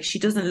mean. Like, she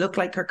doesn't look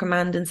like her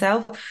commanding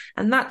self,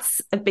 and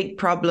that's a big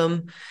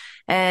problem.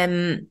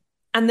 And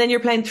then you're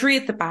playing three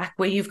at the back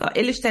where you've got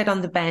Ilestedt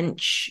on the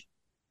bench.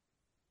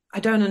 I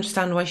don't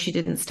understand why she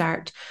didn't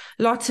start.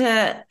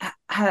 Lotte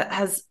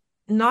has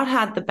not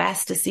had the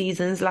best of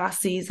seasons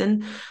last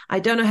season. I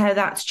don't know how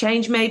that's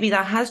changed. Maybe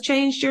that has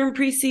changed during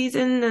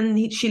pre-season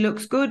and she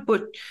looks good,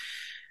 but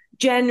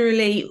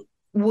generally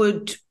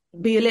would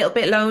be a little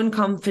bit low in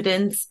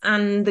confidence.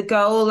 And the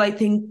goal, I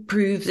think,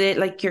 proves it.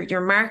 Like, you're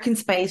marking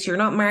space, you're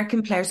not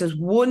marking players. There's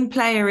one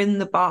player in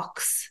the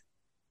box.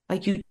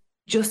 Like, you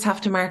just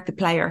have to mark the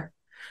player.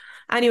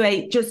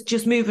 Anyway,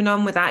 just moving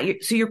on with that.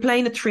 So you're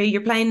playing a three,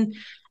 you're playing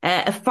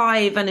a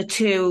 5 and a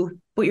 2,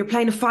 but you're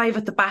playing a 5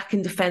 at the back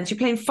in defence. You're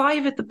playing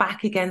 5 at the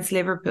back against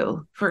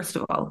Liverpool, first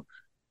of all,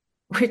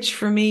 which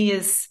for me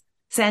is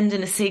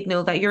sending a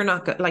signal that you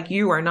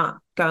are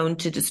not going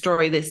to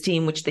destroy this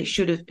team, which they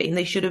should have been.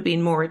 They should have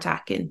been more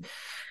attacking.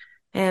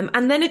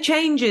 And then it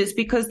changes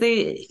because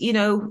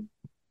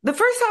the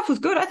first half was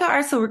good. I thought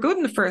Arsenal were good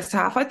in the first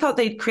half. I thought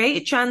they'd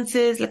created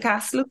chances.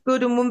 Lacasse looked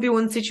good in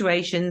 1v1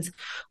 situations.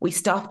 We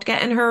stopped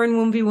getting her in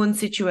 1v1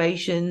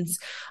 situations.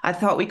 I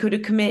thought we could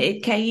have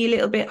committed Kaye a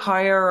little bit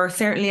higher, or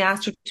certainly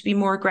asked her to be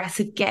more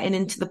aggressive getting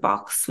into the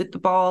box with the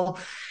ball.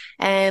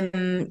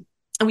 And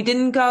we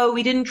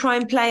didn't try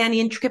and play any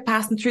intricate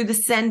passing through the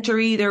centre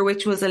either,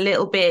 which was a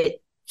little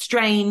bit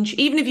strange.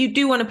 Even if you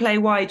do want to play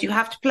wide, you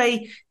have to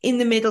play in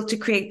the middle to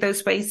create those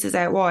spaces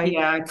out wide.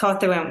 Yeah, I thought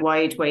they went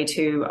wide way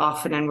too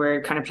often and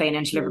were kind of playing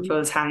into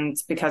Liverpool's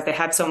hands because they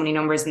had so many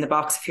numbers in the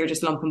box. If you're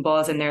just lumping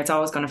balls in there, it's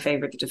always going to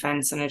favour the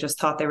defence, and I just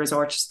thought they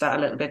resorted to that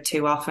a little bit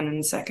too often in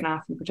the second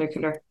half in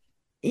particular.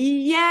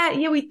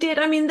 Yeah, we did.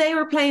 I mean, they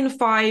were playing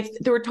 5.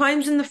 There were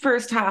times in the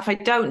first half, I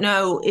don't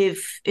know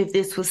if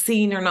this was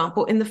seen or not,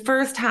 but in the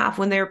first half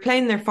when they were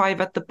playing their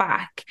 5 at the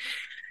back,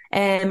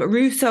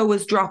 Russo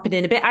was dropping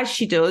in a bit, as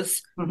she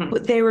does,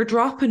 but they were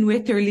dropping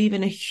with her,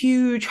 leaving a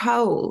huge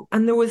hole.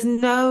 And there was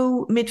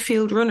no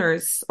midfield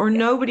runners or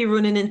nobody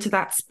running into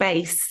that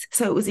space.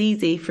 So it was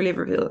easy for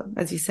Liverpool,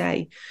 as you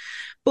say.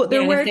 But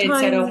there were if they'd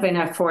times... set up in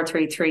a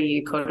 4-3-3,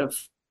 you could have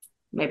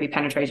maybe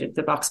penetrated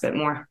the box a bit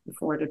more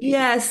before the...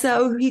 Yeah,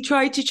 so he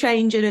tried to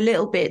change it a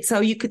little bit. So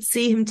you could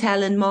see him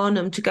telling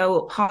Monum to go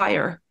up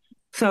higher,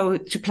 so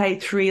to play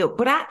 3 up.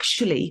 But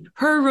actually,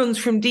 her runs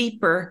from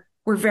deeper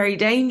were very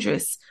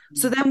dangerous.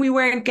 So then we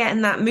weren't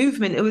getting that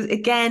movement. It was,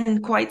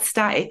 again, quite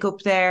static up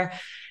there.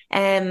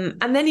 And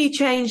then he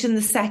changed in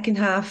the second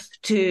half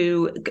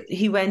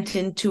he went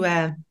into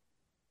a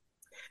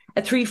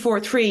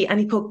 3-4-3, and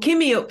he put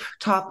Kimmy up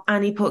top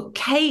and he put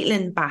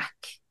Caitlin back.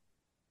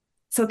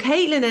 So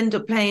Caitlin ended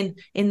up playing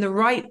in the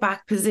right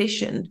back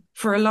position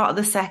for a lot of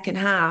the second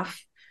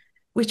half,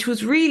 which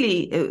was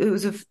really, it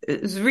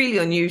was really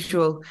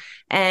unusual.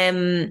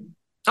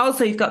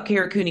 Also, you've got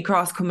Ciara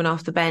Cooney-Cross coming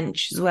off the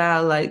bench as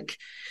well. Like,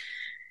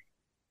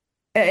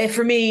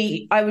 for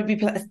me,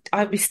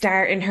 I'd be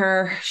starting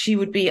her. She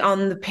would be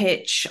on the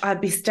pitch.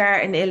 I'd be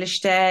starting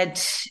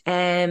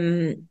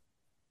Ilestead.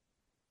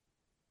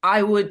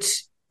 I would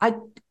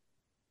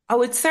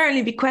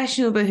certainly be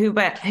questionable who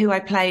I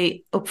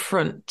play up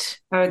front.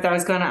 I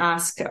was going to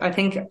ask. I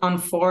think on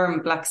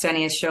form,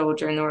 Blackstenius has showed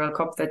during the World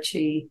Cup that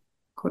she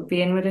could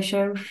be in with a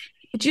shout.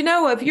 But you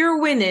know, if you're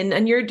winning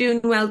and you're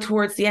doing well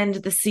towards the end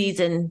of the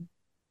season,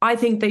 I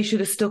think they should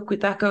have stuck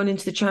with that going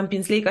into the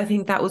Champions League. I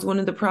think that was one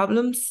of the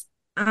problems.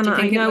 And do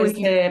you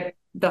think it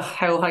was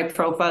how high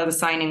profile the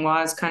signing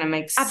was kind of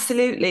makes...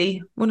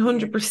 Absolutely,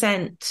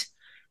 100%.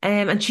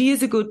 And she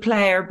is a good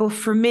player. But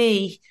for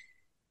me,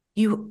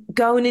 you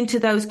going into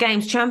those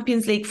games,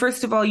 Champions League,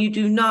 first of all, you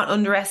do not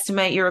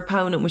underestimate your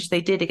opponent, which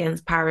they did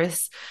against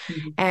Paris.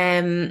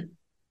 And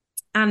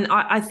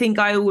I think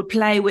I would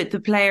play with the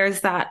players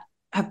that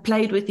have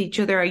played with each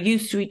other, are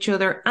used to each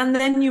other, and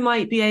then you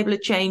might be able to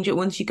change it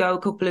once you go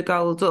a couple of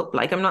goals up.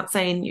 Like, I'm not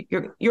saying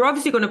you're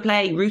obviously going to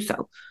play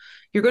Russo,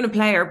 you're going to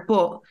play her,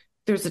 but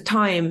there's a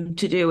time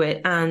to do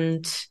it,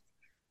 and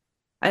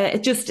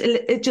it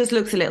just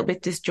looks a little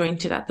bit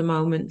disjointed at the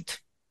moment.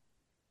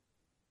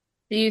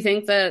 Do you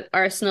think that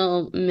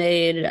Arsenal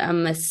made a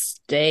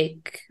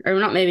mistake, or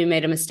not maybe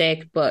made a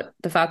mistake, but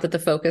the fact that the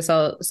focus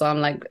was on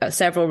like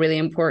several really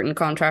important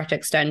contract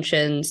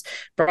extensions,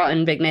 brought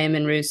in big name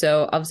in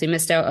Russo, obviously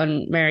missed out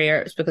on Mary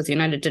Earps because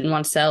United didn't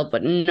want to sell,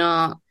 but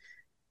not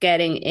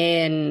getting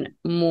in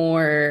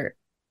more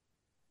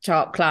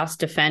top class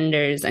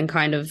defenders and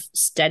kind of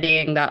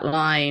steadying that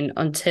line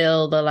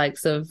until the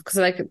likes of, because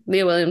like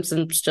Leah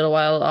Williamson's still a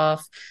while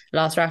off,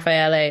 lost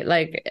Raffaele,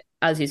 like,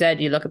 as you said,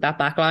 you look at that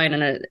back line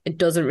and it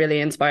doesn't really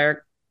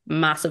inspire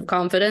massive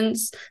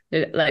confidence.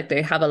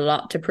 They have a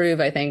lot to prove,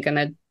 I think.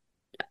 And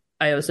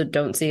I also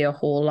don't see a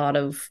whole lot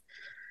of,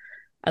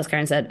 as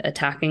Karen said,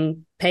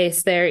 attacking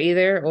pace there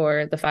either,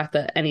 or the fact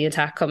that any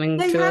attack coming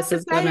to us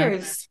is going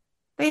to...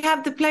 They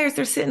have the players.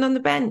 They're sitting on the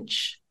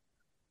bench.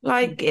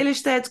 Like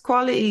Ilestead's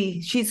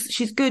quality.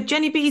 She's good.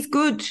 Jenny B's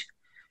good.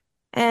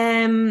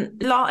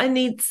 Lotta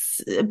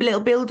needs a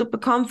little build up of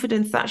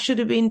confidence. That should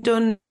have been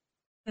done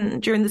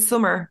during the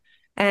summer.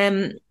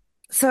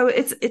 So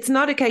it's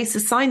not a case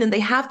of signing. They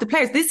have the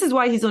players. This is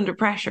why he's under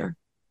pressure,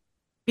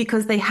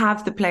 because they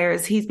have the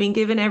players. He's been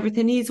given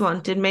everything he's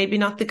wanted. Maybe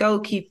not the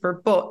goalkeeper,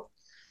 but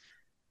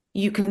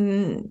your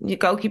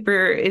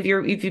goalkeeper,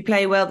 if you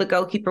play well, the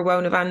goalkeeper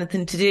won't have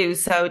anything to do.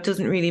 So it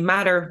doesn't really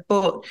matter.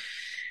 But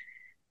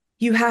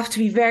you have to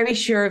be very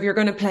sure if you're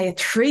going to play a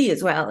 3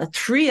 as well. A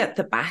 3 at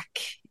the back,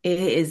 it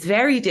is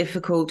very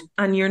difficult,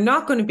 and you're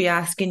not going to be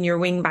asking your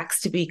wing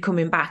backs to be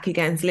coming back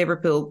against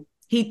Liverpool.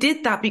 He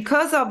did that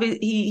because of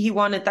he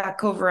wanted that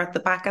cover at the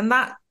back, and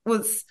that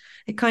was,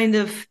 it kind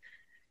of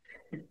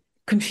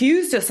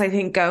confused us, I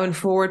think, going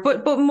forward.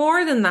 But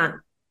more than that,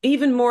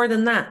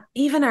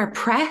 even our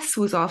press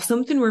was off.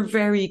 Something we're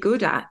very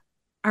good at.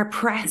 Our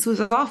press was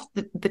off.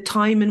 The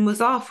timing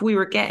was off. We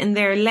were getting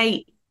there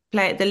late.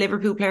 The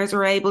Liverpool players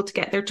were able to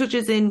get their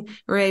touches in,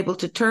 were able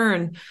to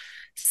turn.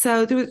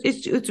 So there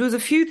was a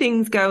few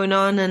things going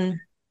on, and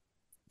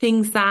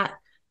things that,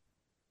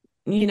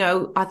 you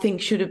know, I think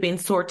should have been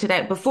sorted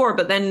out before.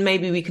 But then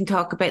maybe we can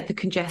talk about the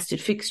congested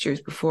fixtures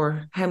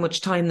before, how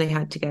much time they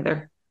had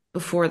together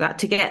before that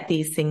to get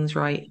these things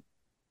right.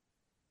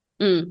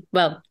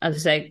 Well, as I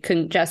say,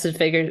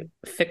 congested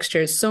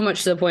fixtures, so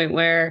much to the point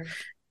where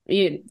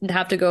you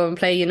have to go and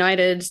play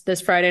United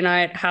this Friday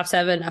night,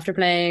 7:30, after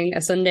playing a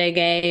Sunday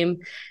game.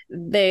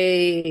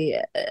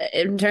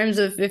 In terms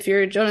of if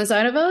you're Jonas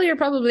Eidevall, you're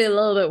probably a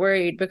little bit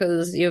worried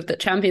because you have the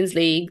Champions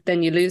League,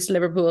 then you lose to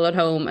Liverpool at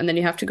home, and then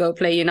you have to go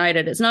play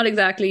United. It's not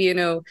exactly, you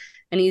know,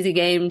 an easy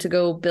game to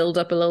go build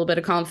up a little bit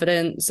of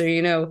confidence or,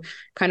 you know,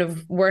 kind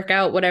of work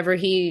out whatever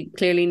he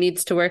clearly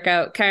needs to work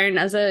out. Karen,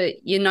 as a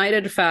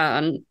United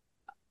fan,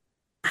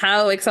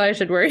 how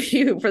excited were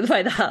you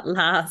by that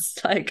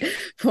last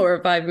 4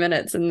 or 5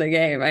 minutes in the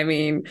game? I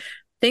mean,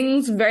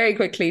 things very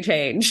quickly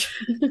change.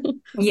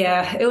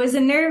 Yeah, it was a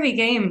nervy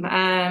game.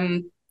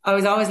 I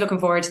was always looking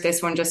forward to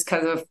this one just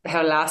because of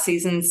how last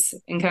season's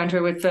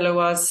encounter with Villa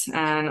was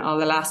and all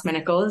the last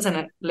minute goals, and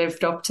it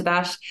lived up to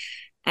that.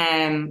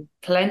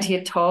 Plenty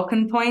of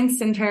talking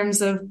points in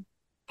terms of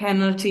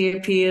penalty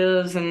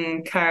appeals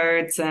and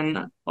cards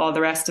and all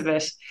the rest of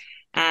it.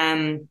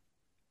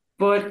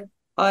 But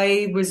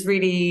I was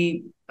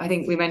really, I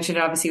think we mentioned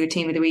it obviously with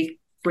Team of the Week,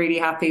 really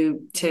happy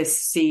to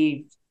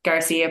see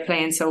Garcia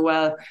playing so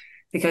well,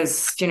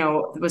 because, you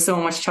know, there was so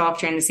much talk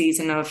during the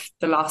season of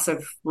the loss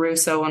of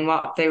Russo and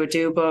what they would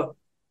do. But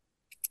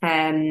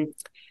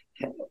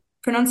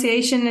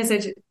pronunciation, is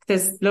it,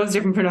 there's loads of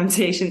different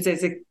pronunciations.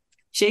 Is it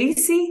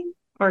JC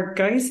or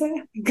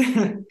Geisa?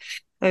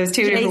 There's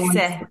two different ones.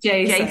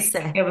 Jace.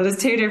 Yeah, well, there's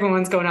two different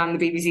ones going on in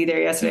the BBC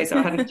there yesterday, so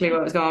I hadn't a clue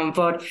what was going on.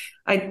 But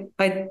I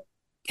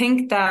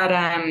think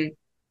that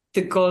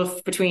the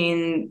gulf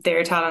between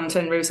their talent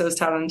and Russo's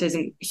talent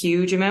isn't a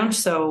huge amount.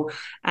 So,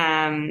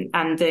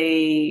 and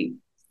the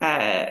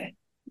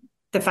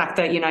fact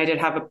that United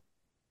have a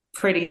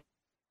pretty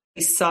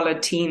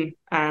solid team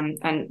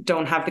and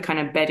don't have the kind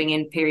of bedding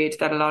in period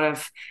that a lot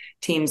of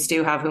teams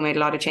do have, who made a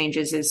lot of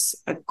changes, is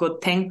a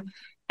good thing.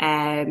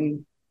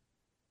 And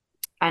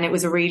it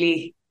was a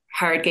really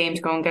hard game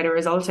to go and get a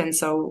result in.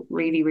 So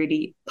really,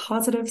 really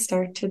positive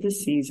start to the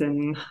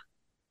season.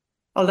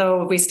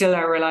 Although we still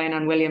are relying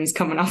on Williams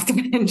coming off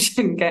the bench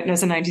and getting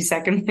us a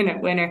 92nd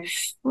minute winner.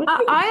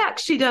 I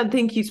actually don't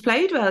think he's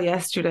played well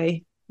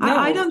yesterday. No.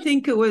 I don't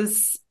think it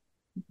was...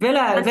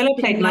 Villa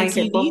played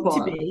nicer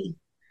football.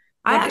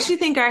 I actually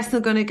think Arsenal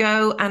are going to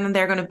go and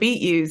they're going to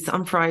beat you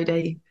on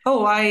Friday.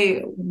 Oh,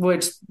 I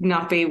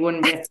wouldn't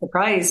be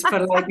surprised.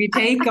 But like, we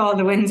take all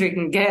the wins we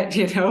can get,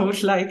 you know.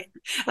 Like,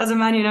 as a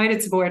Man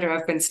United supporter,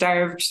 I've been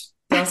starved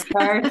thus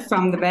far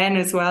from the Ben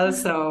as well.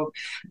 So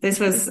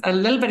this was a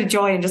little bit of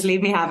joy, and just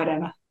leave me have it,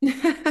 Emma.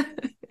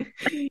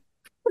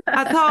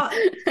 I thought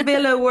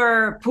Villa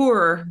were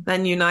poorer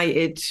than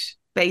United,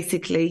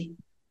 basically.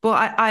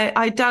 But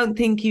I don't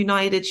think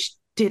United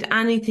did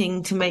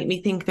anything to make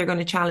me think they're going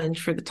to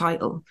challenge for the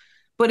title.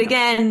 But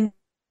again,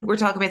 we're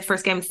talking about the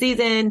first game of the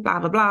season, blah,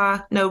 blah,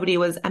 blah. Nobody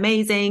was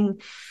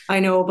amazing. I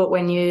know, but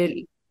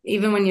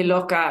even when you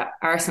look at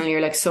Arsenal,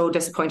 you're like so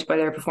disappointed by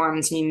their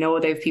performance, and you know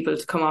they have people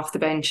to come off the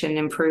bench and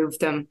improve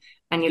them.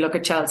 And you look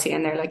at Chelsea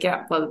and they're like,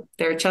 yeah, well,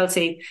 they're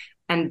Chelsea.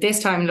 And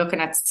this time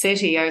looking at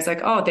City, I was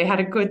like, oh, they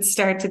had a good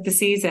start to the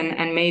season,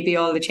 and maybe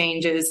all the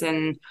changes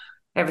and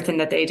everything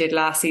that they did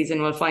last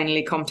season will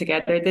finally come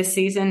together this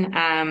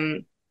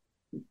season.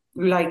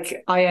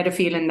 Like, I had a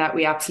feeling that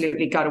we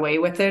absolutely got away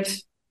with it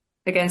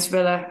against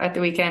Villa at the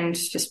weekend,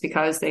 just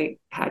because they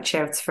had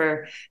shouts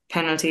for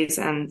penalties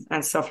and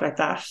stuff like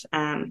that.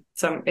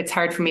 So it's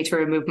hard for me to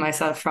remove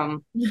myself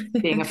from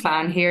being a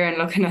fan here and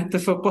looking at the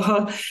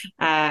football.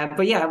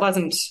 But yeah, I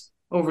wasn't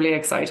overly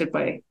excited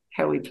by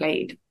how we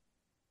played.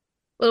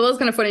 Well, it was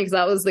kind of funny because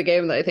that was the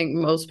game that I think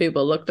most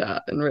people looked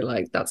at and were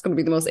like, that's going to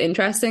be the most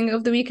interesting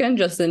of the weekend,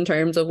 just in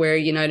terms of where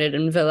United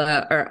and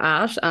Villa are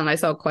at. And I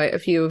saw quite a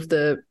few of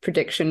the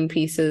prediction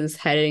pieces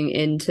heading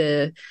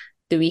into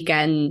the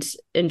weekend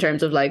in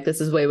terms of like,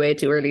 this is way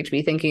too early to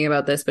be thinking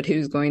about this, but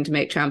who's going to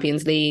make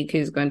Champions League,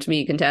 who's going to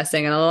be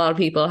contesting. And a lot of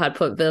people had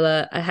put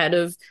Villa ahead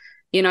of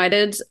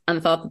United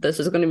and thought that this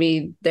was going to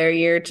be their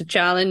year to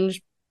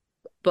challenge.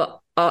 But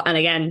and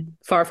again,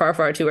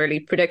 far too early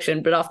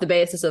prediction, but off the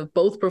basis of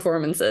both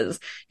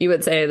performances, you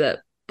would say that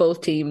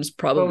both teams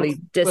probably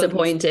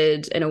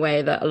disappointed in a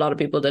way that a lot of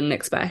people didn't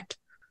expect.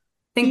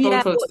 I think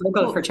both will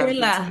struggle for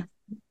Champions.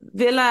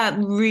 Villa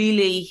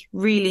really,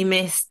 really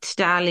missed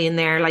Daly in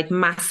there, like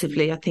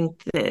massively. I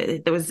think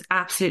there was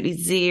absolutely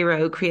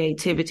zero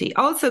creativity.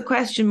 Also,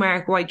 question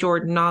mark why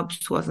Jordan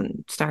Nobbs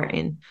wasn't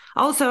starting.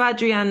 Also,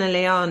 Adriana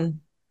Leon,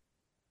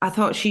 I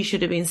thought she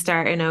should have been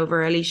starting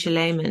over Alicia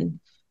Lehmann.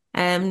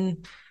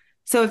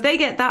 So if they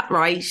get that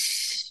right,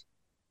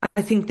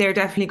 I think they're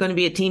definitely going to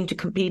be a team to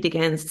compete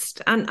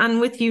against. And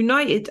with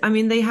United, I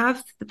mean, they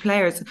have the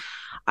players.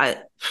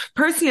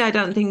 Personally, I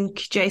don't think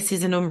Jace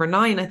is a number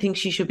 9. I think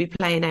she should be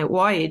playing out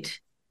wide.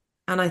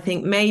 And I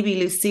think maybe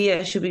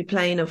Lucia should be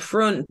playing up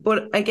front.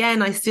 But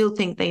again, I still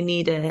think they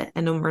need a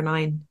number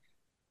 9.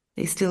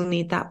 They still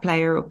need that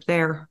player up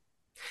there.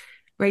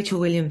 Rachel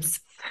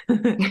Williams.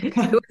 It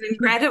was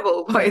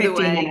incredible, by the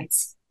way.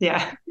 Minutes.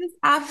 Yeah.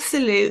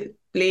 Absolutely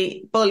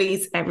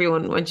bullies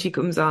everyone when she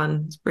comes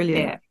on. It's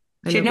brilliant.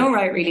 Yeah. She had no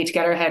right really to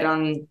get her head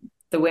on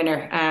the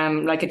winner.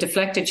 Like a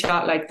deflected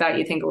shot like that,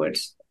 you think it would,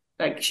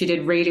 like, she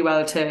did really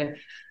well to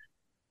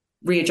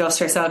readjust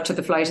herself to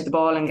the flight of the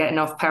ball and get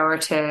enough power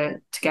to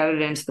get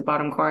it into the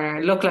bottom corner.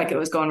 It looked like it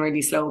was going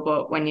really slow,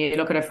 but when you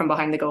look at it from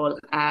behind the goal,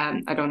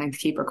 I don't think the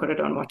keeper could have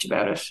done much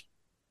about it.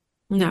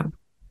 No.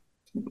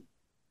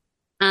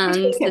 And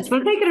we'll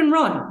take it and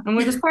run, and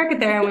we'll just park it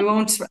there, and we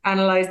won't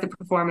analyse the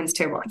performance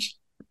too much.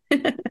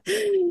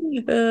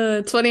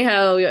 It's funny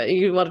how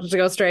you wanted to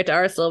go straight to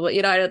Arsenal, but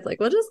United's like,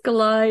 we'll just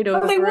glide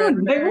over it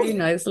very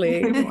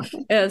nicely.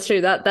 Yeah, it's true.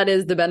 That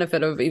is the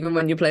benefit of even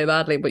when you play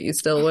badly, but you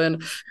still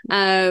win.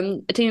 A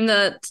team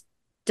that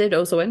did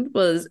also win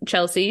was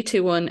Chelsea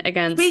 2-1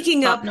 against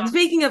Tottenham.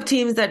 Speaking of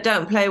teams that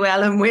don't play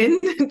well and win,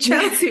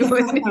 Chelsea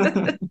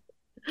won.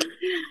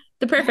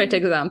 The perfect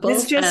example.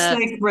 Let's just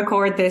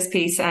record this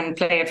piece and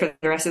play it for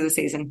the rest of the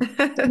season.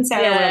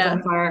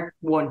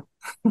 Won.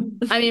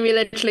 I mean, we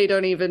literally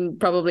don't even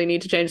probably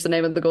need to change the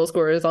name of the goal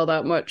scorers all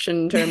that much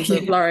in terms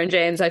of Lauren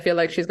James. I feel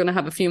like she's going to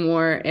have a few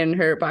more in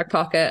her back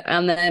pocket.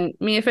 And then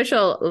Mia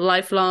Fishel,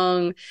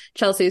 lifelong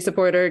Chelsea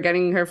supporter,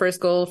 getting her first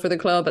goal for the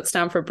club at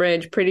Stamford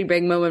Bridge. Pretty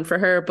big moment for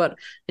her. But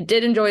I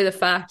did enjoy the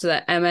fact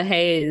that Emma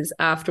Hayes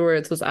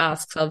afterwards was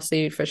asked,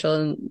 obviously Fishel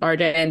and Lauren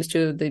James,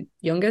 two of the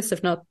youngest,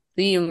 if not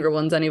the younger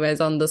ones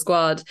anyways, on the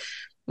squad,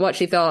 what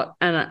she thought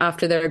and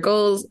after their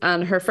goals.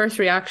 And her first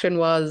reaction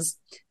was,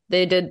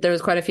 there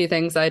was quite a few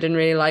things I didn't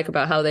really like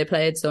about how they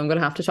played, so I'm going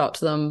to have to talk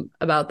to them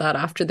about that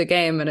after the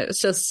game. And it was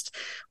just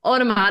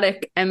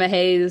automatic Emma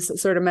Hayes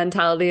sort of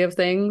mentality of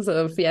things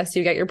of, yes,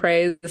 you get your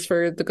praise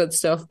for the good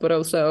stuff, but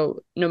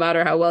also no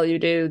matter how well you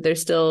do,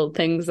 there's still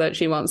things that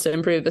she wants to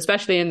improve,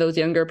 especially in those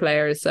younger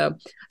players. So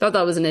I thought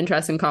that was an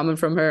interesting comment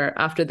from her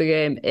after the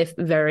game, if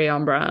very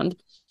on brand.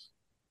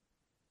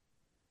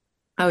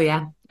 Oh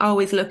yeah,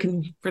 always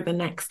looking for the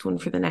next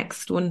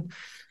one.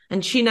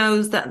 And she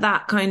knows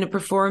that kind of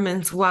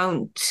performance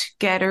won't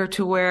get her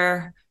to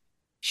where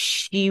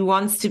she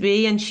wants to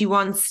be, and she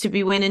wants to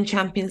be winning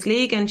Champions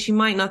League, and she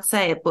might not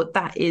say it, but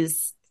that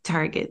is the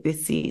target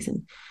this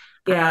season.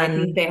 Yeah, I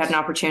think they had an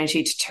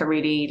opportunity to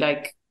really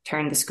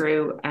turn the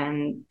screw,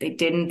 and they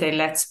didn't. They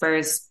let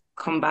Spurs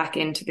come back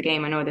into the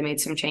game. I know they made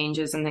some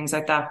changes and things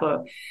like that,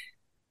 but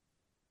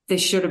they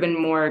should have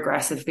been more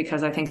aggressive,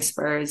 because I think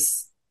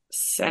Spurs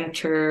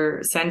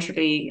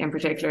centrally in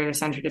particular, the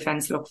centre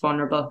defence looked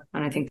vulnerable,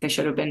 and I think they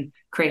should have been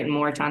creating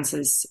more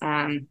chances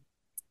than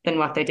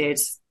what they did.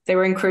 They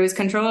were in cruise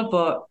control,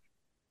 but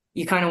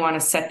you kind of want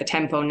to set the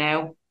tempo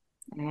now.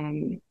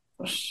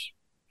 But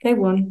they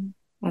won,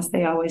 as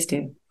they always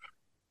do.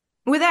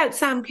 Without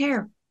Sam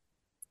Kerr.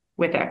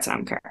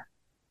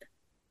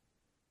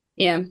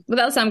 Yeah,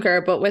 without Sam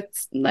Kerr, but with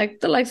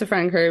the likes of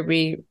Fran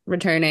Kirby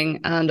returning,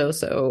 and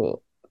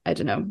also, I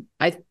don't know,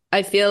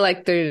 I feel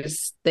like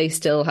they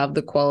still have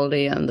the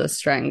quality and the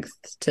strength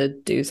to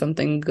do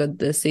something good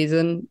this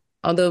season.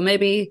 Although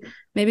maybe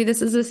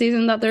this is the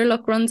season that their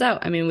luck runs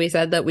out. I mean, we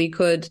said that we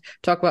could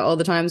talk about all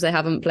the times they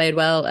haven't played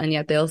well, and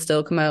yet they'll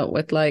still come out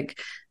with a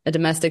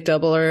domestic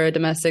double or a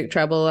domestic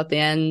treble at the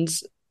end.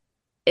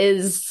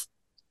 Is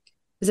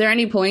there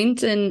any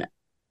point in,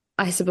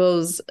 I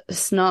suppose,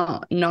 it's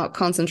not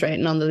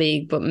concentrating on the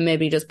league, but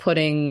maybe just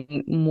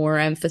putting more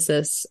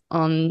emphasis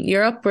on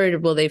Europe, or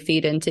will they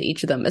feed into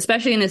each of them?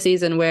 Especially in a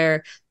season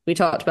where we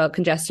talked about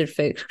congested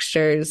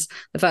fixtures,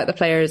 the fact that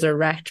players are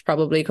wrecked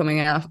probably coming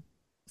out of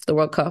the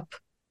World Cup.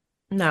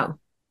 No,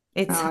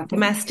 it's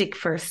domestic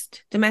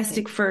first.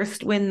 Domestic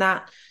first, win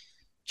that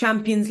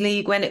Champions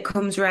League when it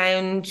comes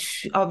round.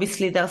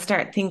 Obviously, they'll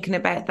start thinking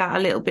about that a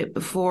little bit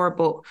before,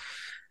 but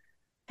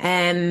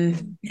Emma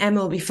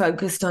will be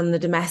focused on the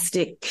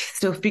domestic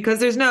stuff, because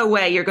there's no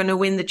way you're going to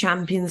win the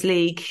Champions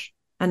League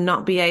and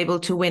not be able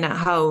to win at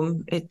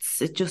home. It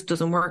just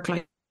doesn't work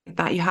like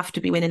that. You have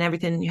to be winning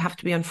everything. You have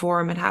to be on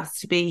form. It has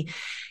to be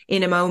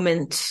in a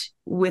moment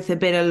with a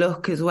bit of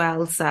luck as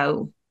well.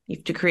 So you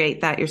have to create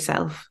that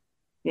yourself.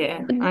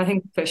 Yeah, I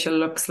think Fishel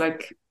looks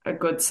like a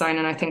good sign,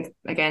 and I think,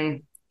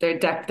 again, the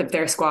depth of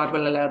their squad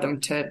will allow them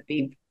to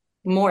be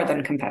more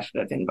than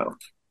competitive in both.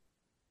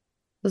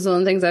 That's one of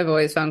the things I've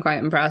always found quite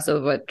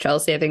impressive with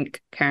Chelsea. I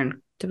think,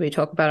 Karen, did we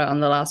talk about it on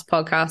the last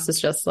podcast?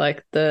 It's just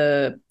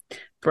the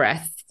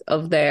breadth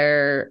of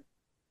their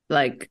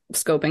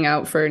scoping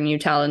out for new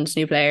talent,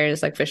 new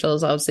players.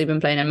 Fishel's obviously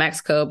been playing in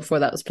Mexico before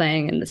that was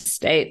playing in the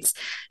States.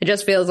 It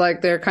just feels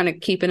like they're kind of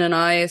keeping an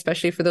eye,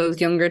 especially for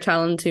those younger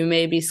talent who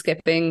may be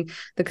skipping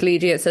the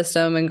collegiate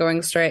system and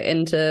going straight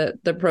into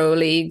the pro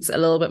leagues a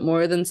little bit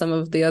more than some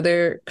of the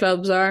other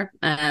clubs are,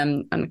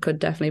 and it could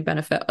definitely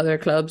benefit other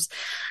clubs.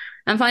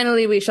 And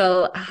finally, we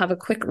shall have a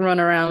quick run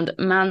around.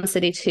 Man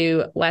City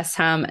 2, West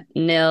Ham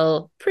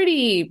 0.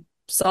 Pretty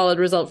solid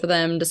result for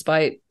them,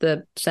 despite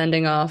the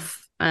sending off.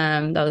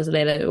 That was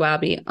Leila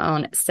Ouabi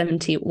on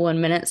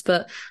 71 minutes.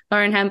 But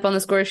Lauren Hemp on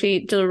the score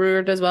sheet, Jill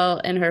Ruard as well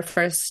in her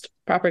first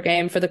proper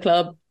game for the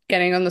club,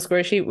 getting on the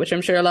score sheet, which I'm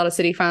sure a lot of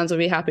City fans will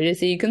be happy to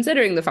see,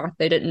 considering the fact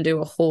they didn't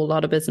do a whole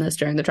lot of business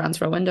during the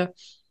transfer window.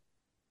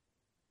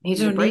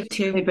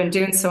 They've been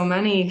doing so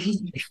many.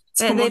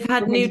 They've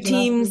had new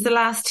teams the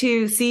last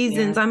 2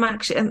 seasons. Yeah.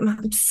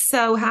 I'm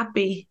so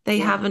happy they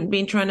haven't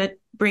been trying to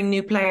bring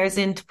new players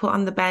in to put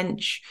on the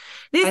bench.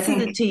 This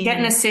is a team.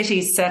 Getting a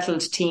City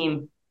settled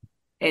team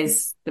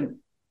is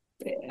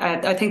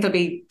I think they'll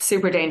be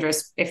super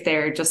dangerous if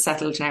they're just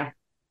settled now.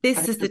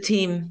 This is the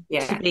team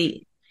to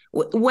beat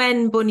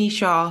when Bunny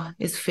Shaw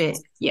is fit,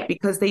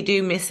 because they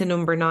do miss a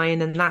number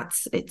 9, and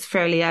it's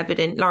fairly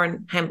evident.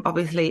 Lauren Hemp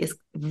obviously is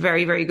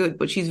very, very good,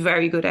 but she's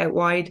very good out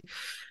wide.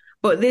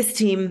 But this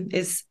team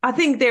is, I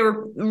think they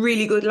were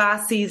really good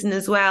last season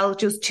as well,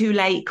 just too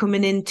late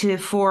coming into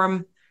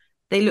form.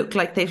 They look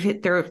like they've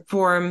hit their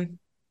form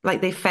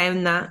like they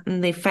found that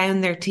and they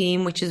found their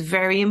team, which is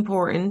very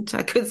important.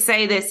 I could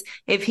say this,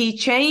 if he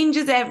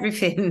changes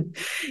everything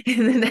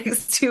in the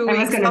next 2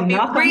 weeks, I'll be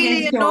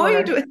really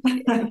annoyed with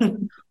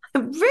him.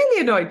 I'm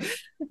really annoyed.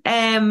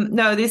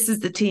 No, this is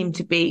the team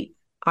to beat,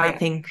 I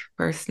think,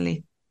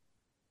 personally.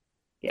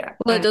 Yeah.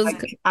 Well, it does.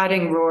 Like,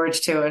 adding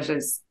Roarge to it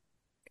is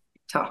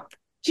top.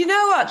 Do you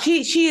know what?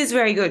 She is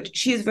very good.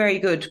 She is very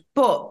good.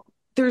 But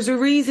there's a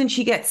reason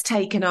she gets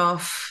taken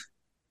off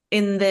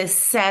in the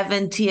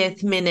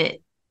 70th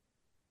minute.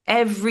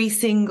 Every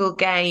single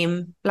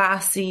game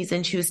last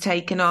season, she was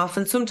taken off.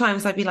 And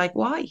sometimes I'd be like,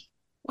 why?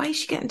 Why is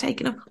she getting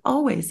taken off?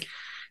 Always.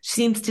 She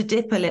seems to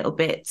dip a little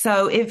bit.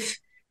 So if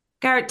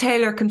Garrett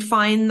Taylor can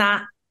find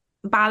that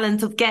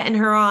balance of getting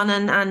her on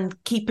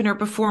and keeping her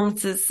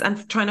performances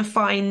and trying to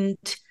find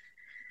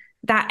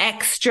that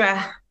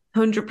extra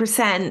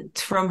 100%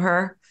 from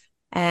her,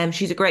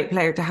 she's a great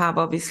player to have,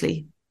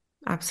 obviously.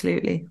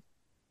 Absolutely.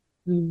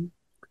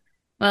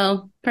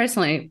 Well,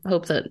 personally,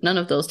 hope that none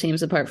of those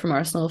teams, apart from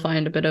Arsenal,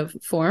 find a bit of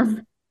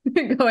form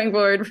going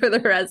forward for the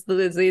rest of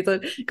the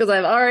season, because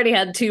I've already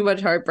had too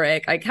much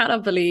heartbreak. I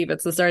cannot believe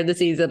it's the start of the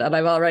season and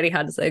I've already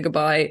had to say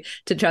goodbye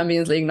to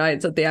Champions League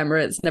nights at the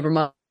Emirates, never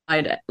mind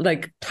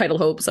like title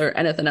hopes or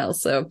anything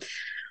else. So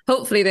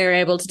hopefully they're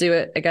able to do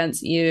it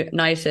against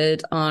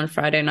United on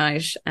Friday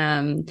night.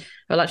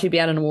 I'll actually be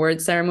at an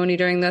awards ceremony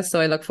during this, so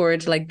I look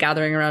forward to like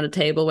gathering around a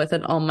table with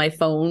it on my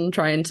phone,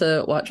 trying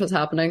to watch what's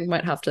happening.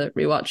 Might have to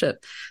rewatch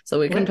it so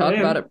we can talk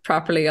about it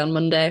properly on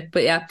Monday.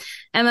 But yeah,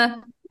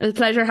 Emma, it was a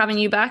pleasure having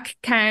you back.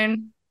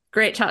 Karen,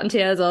 great chatting to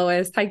you as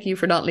always. Thank you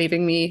for not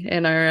leaving me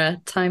in our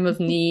time of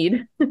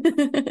need.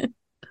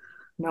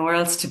 Nowhere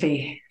else to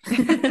be.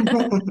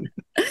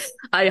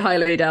 I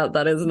highly doubt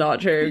that is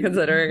not true,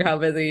 considering how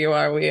busy you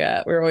are.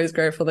 We're always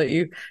grateful that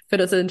you fit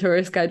us into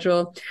our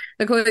schedule.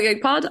 The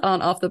COYGIG Pod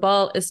on Off the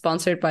Ball is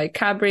sponsored by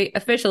Cadbury,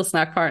 official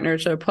snack partner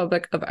to the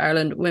Republic of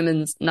Ireland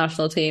women's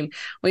national team.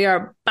 We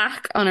are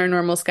back on our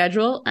normal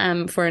schedule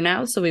for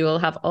now, so we will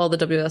have all the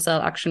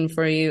WSL action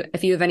for you.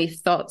 If you have any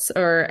thoughts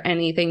or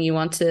anything you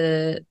want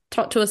to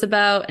talk to us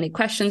about, any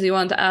questions you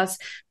want to ask,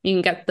 you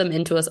can get them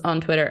into us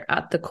on Twitter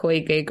at the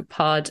COYGIG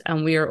Pod,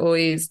 and we are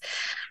always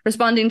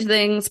responding to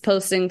things,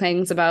 posting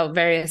things about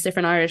various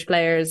different Irish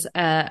players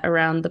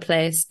around the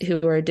place who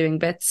are doing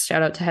bits.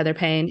 Shout out to Heather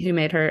Payne, who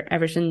made her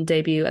Everton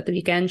debut at the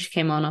weekend. She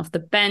came on off the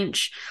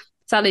bench.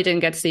 Sadly didn't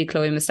get to see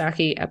Chloe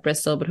Mustaki at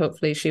Bristol, but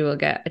hopefully she will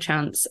get a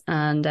chance.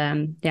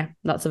 And yeah,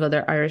 lots of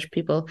other Irish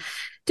people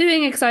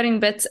doing exciting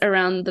bits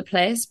around the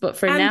place. But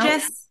for now...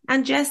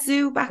 Jess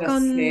Zoo back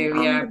on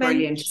yeah,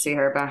 brilliant to see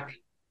her back.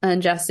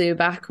 And Jess Zoo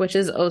back, which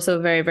is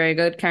also very, very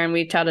good. Karen,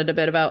 we chatted a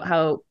bit about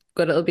how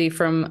good it'll be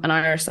from an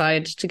Irish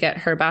side to get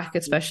her back,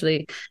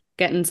 especially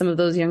getting some of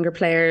those younger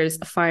players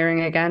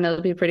firing again.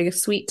 It'll be pretty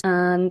sweet.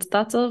 And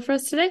that's all for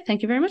us today.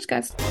 Thank you very much,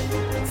 guys.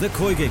 The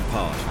COYGIG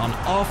Pod on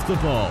Off the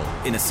Ball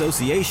in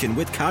association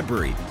with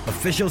Cadbury,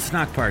 official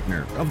snack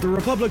partner of the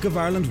Republic of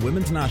Ireland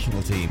women's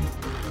national team.